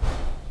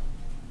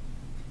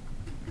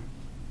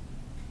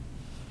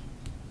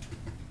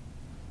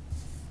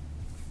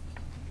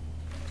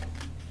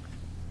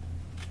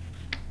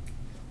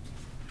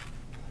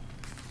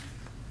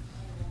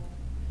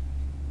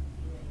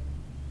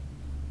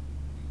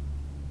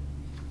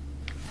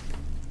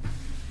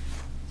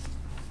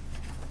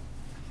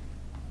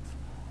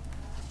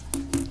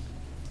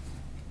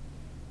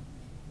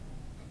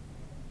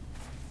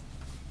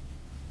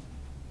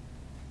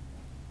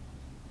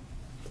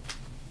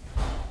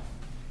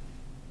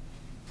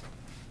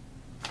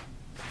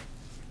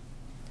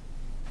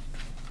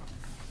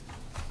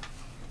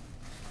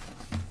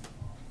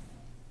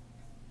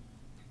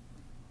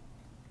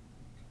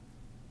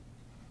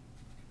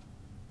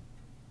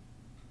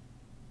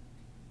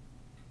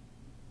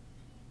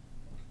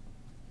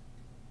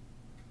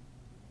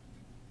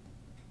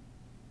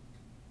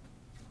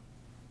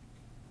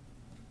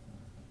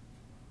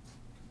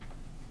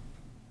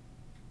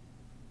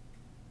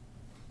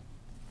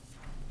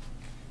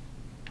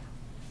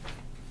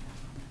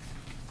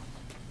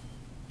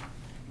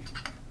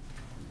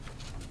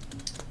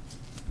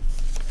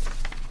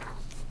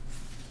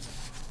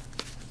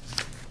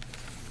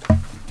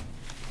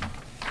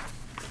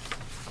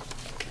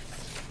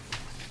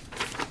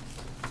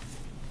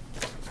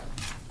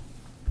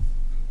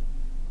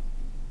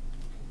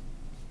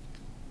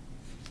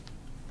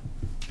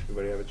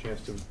 Everybody have a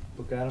chance to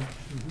look at them?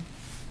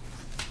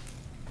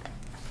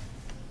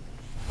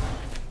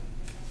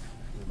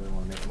 Anybody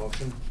want to make a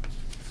motion?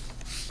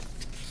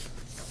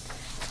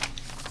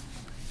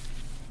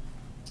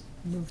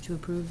 Move to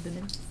approve the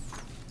minutes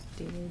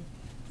dated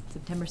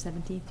September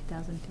 17th,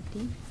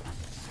 2015.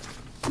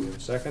 Do you have a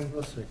second?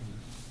 I'll second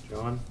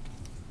John?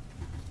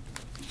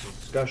 Any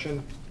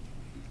discussion?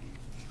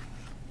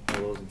 All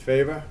those in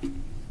favor?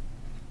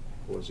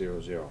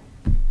 4-0-0.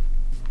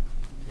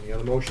 Any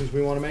other motions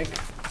we want to make?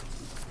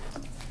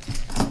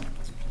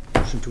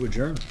 Motion to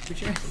adjourn.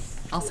 Sure.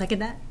 I'll second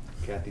that.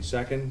 Kathy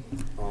second.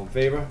 All in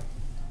favor?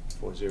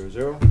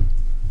 4-0-0.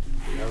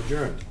 We are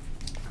adjourned.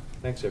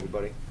 Thanks,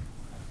 everybody.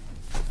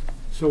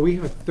 So we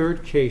have a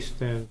third case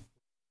then.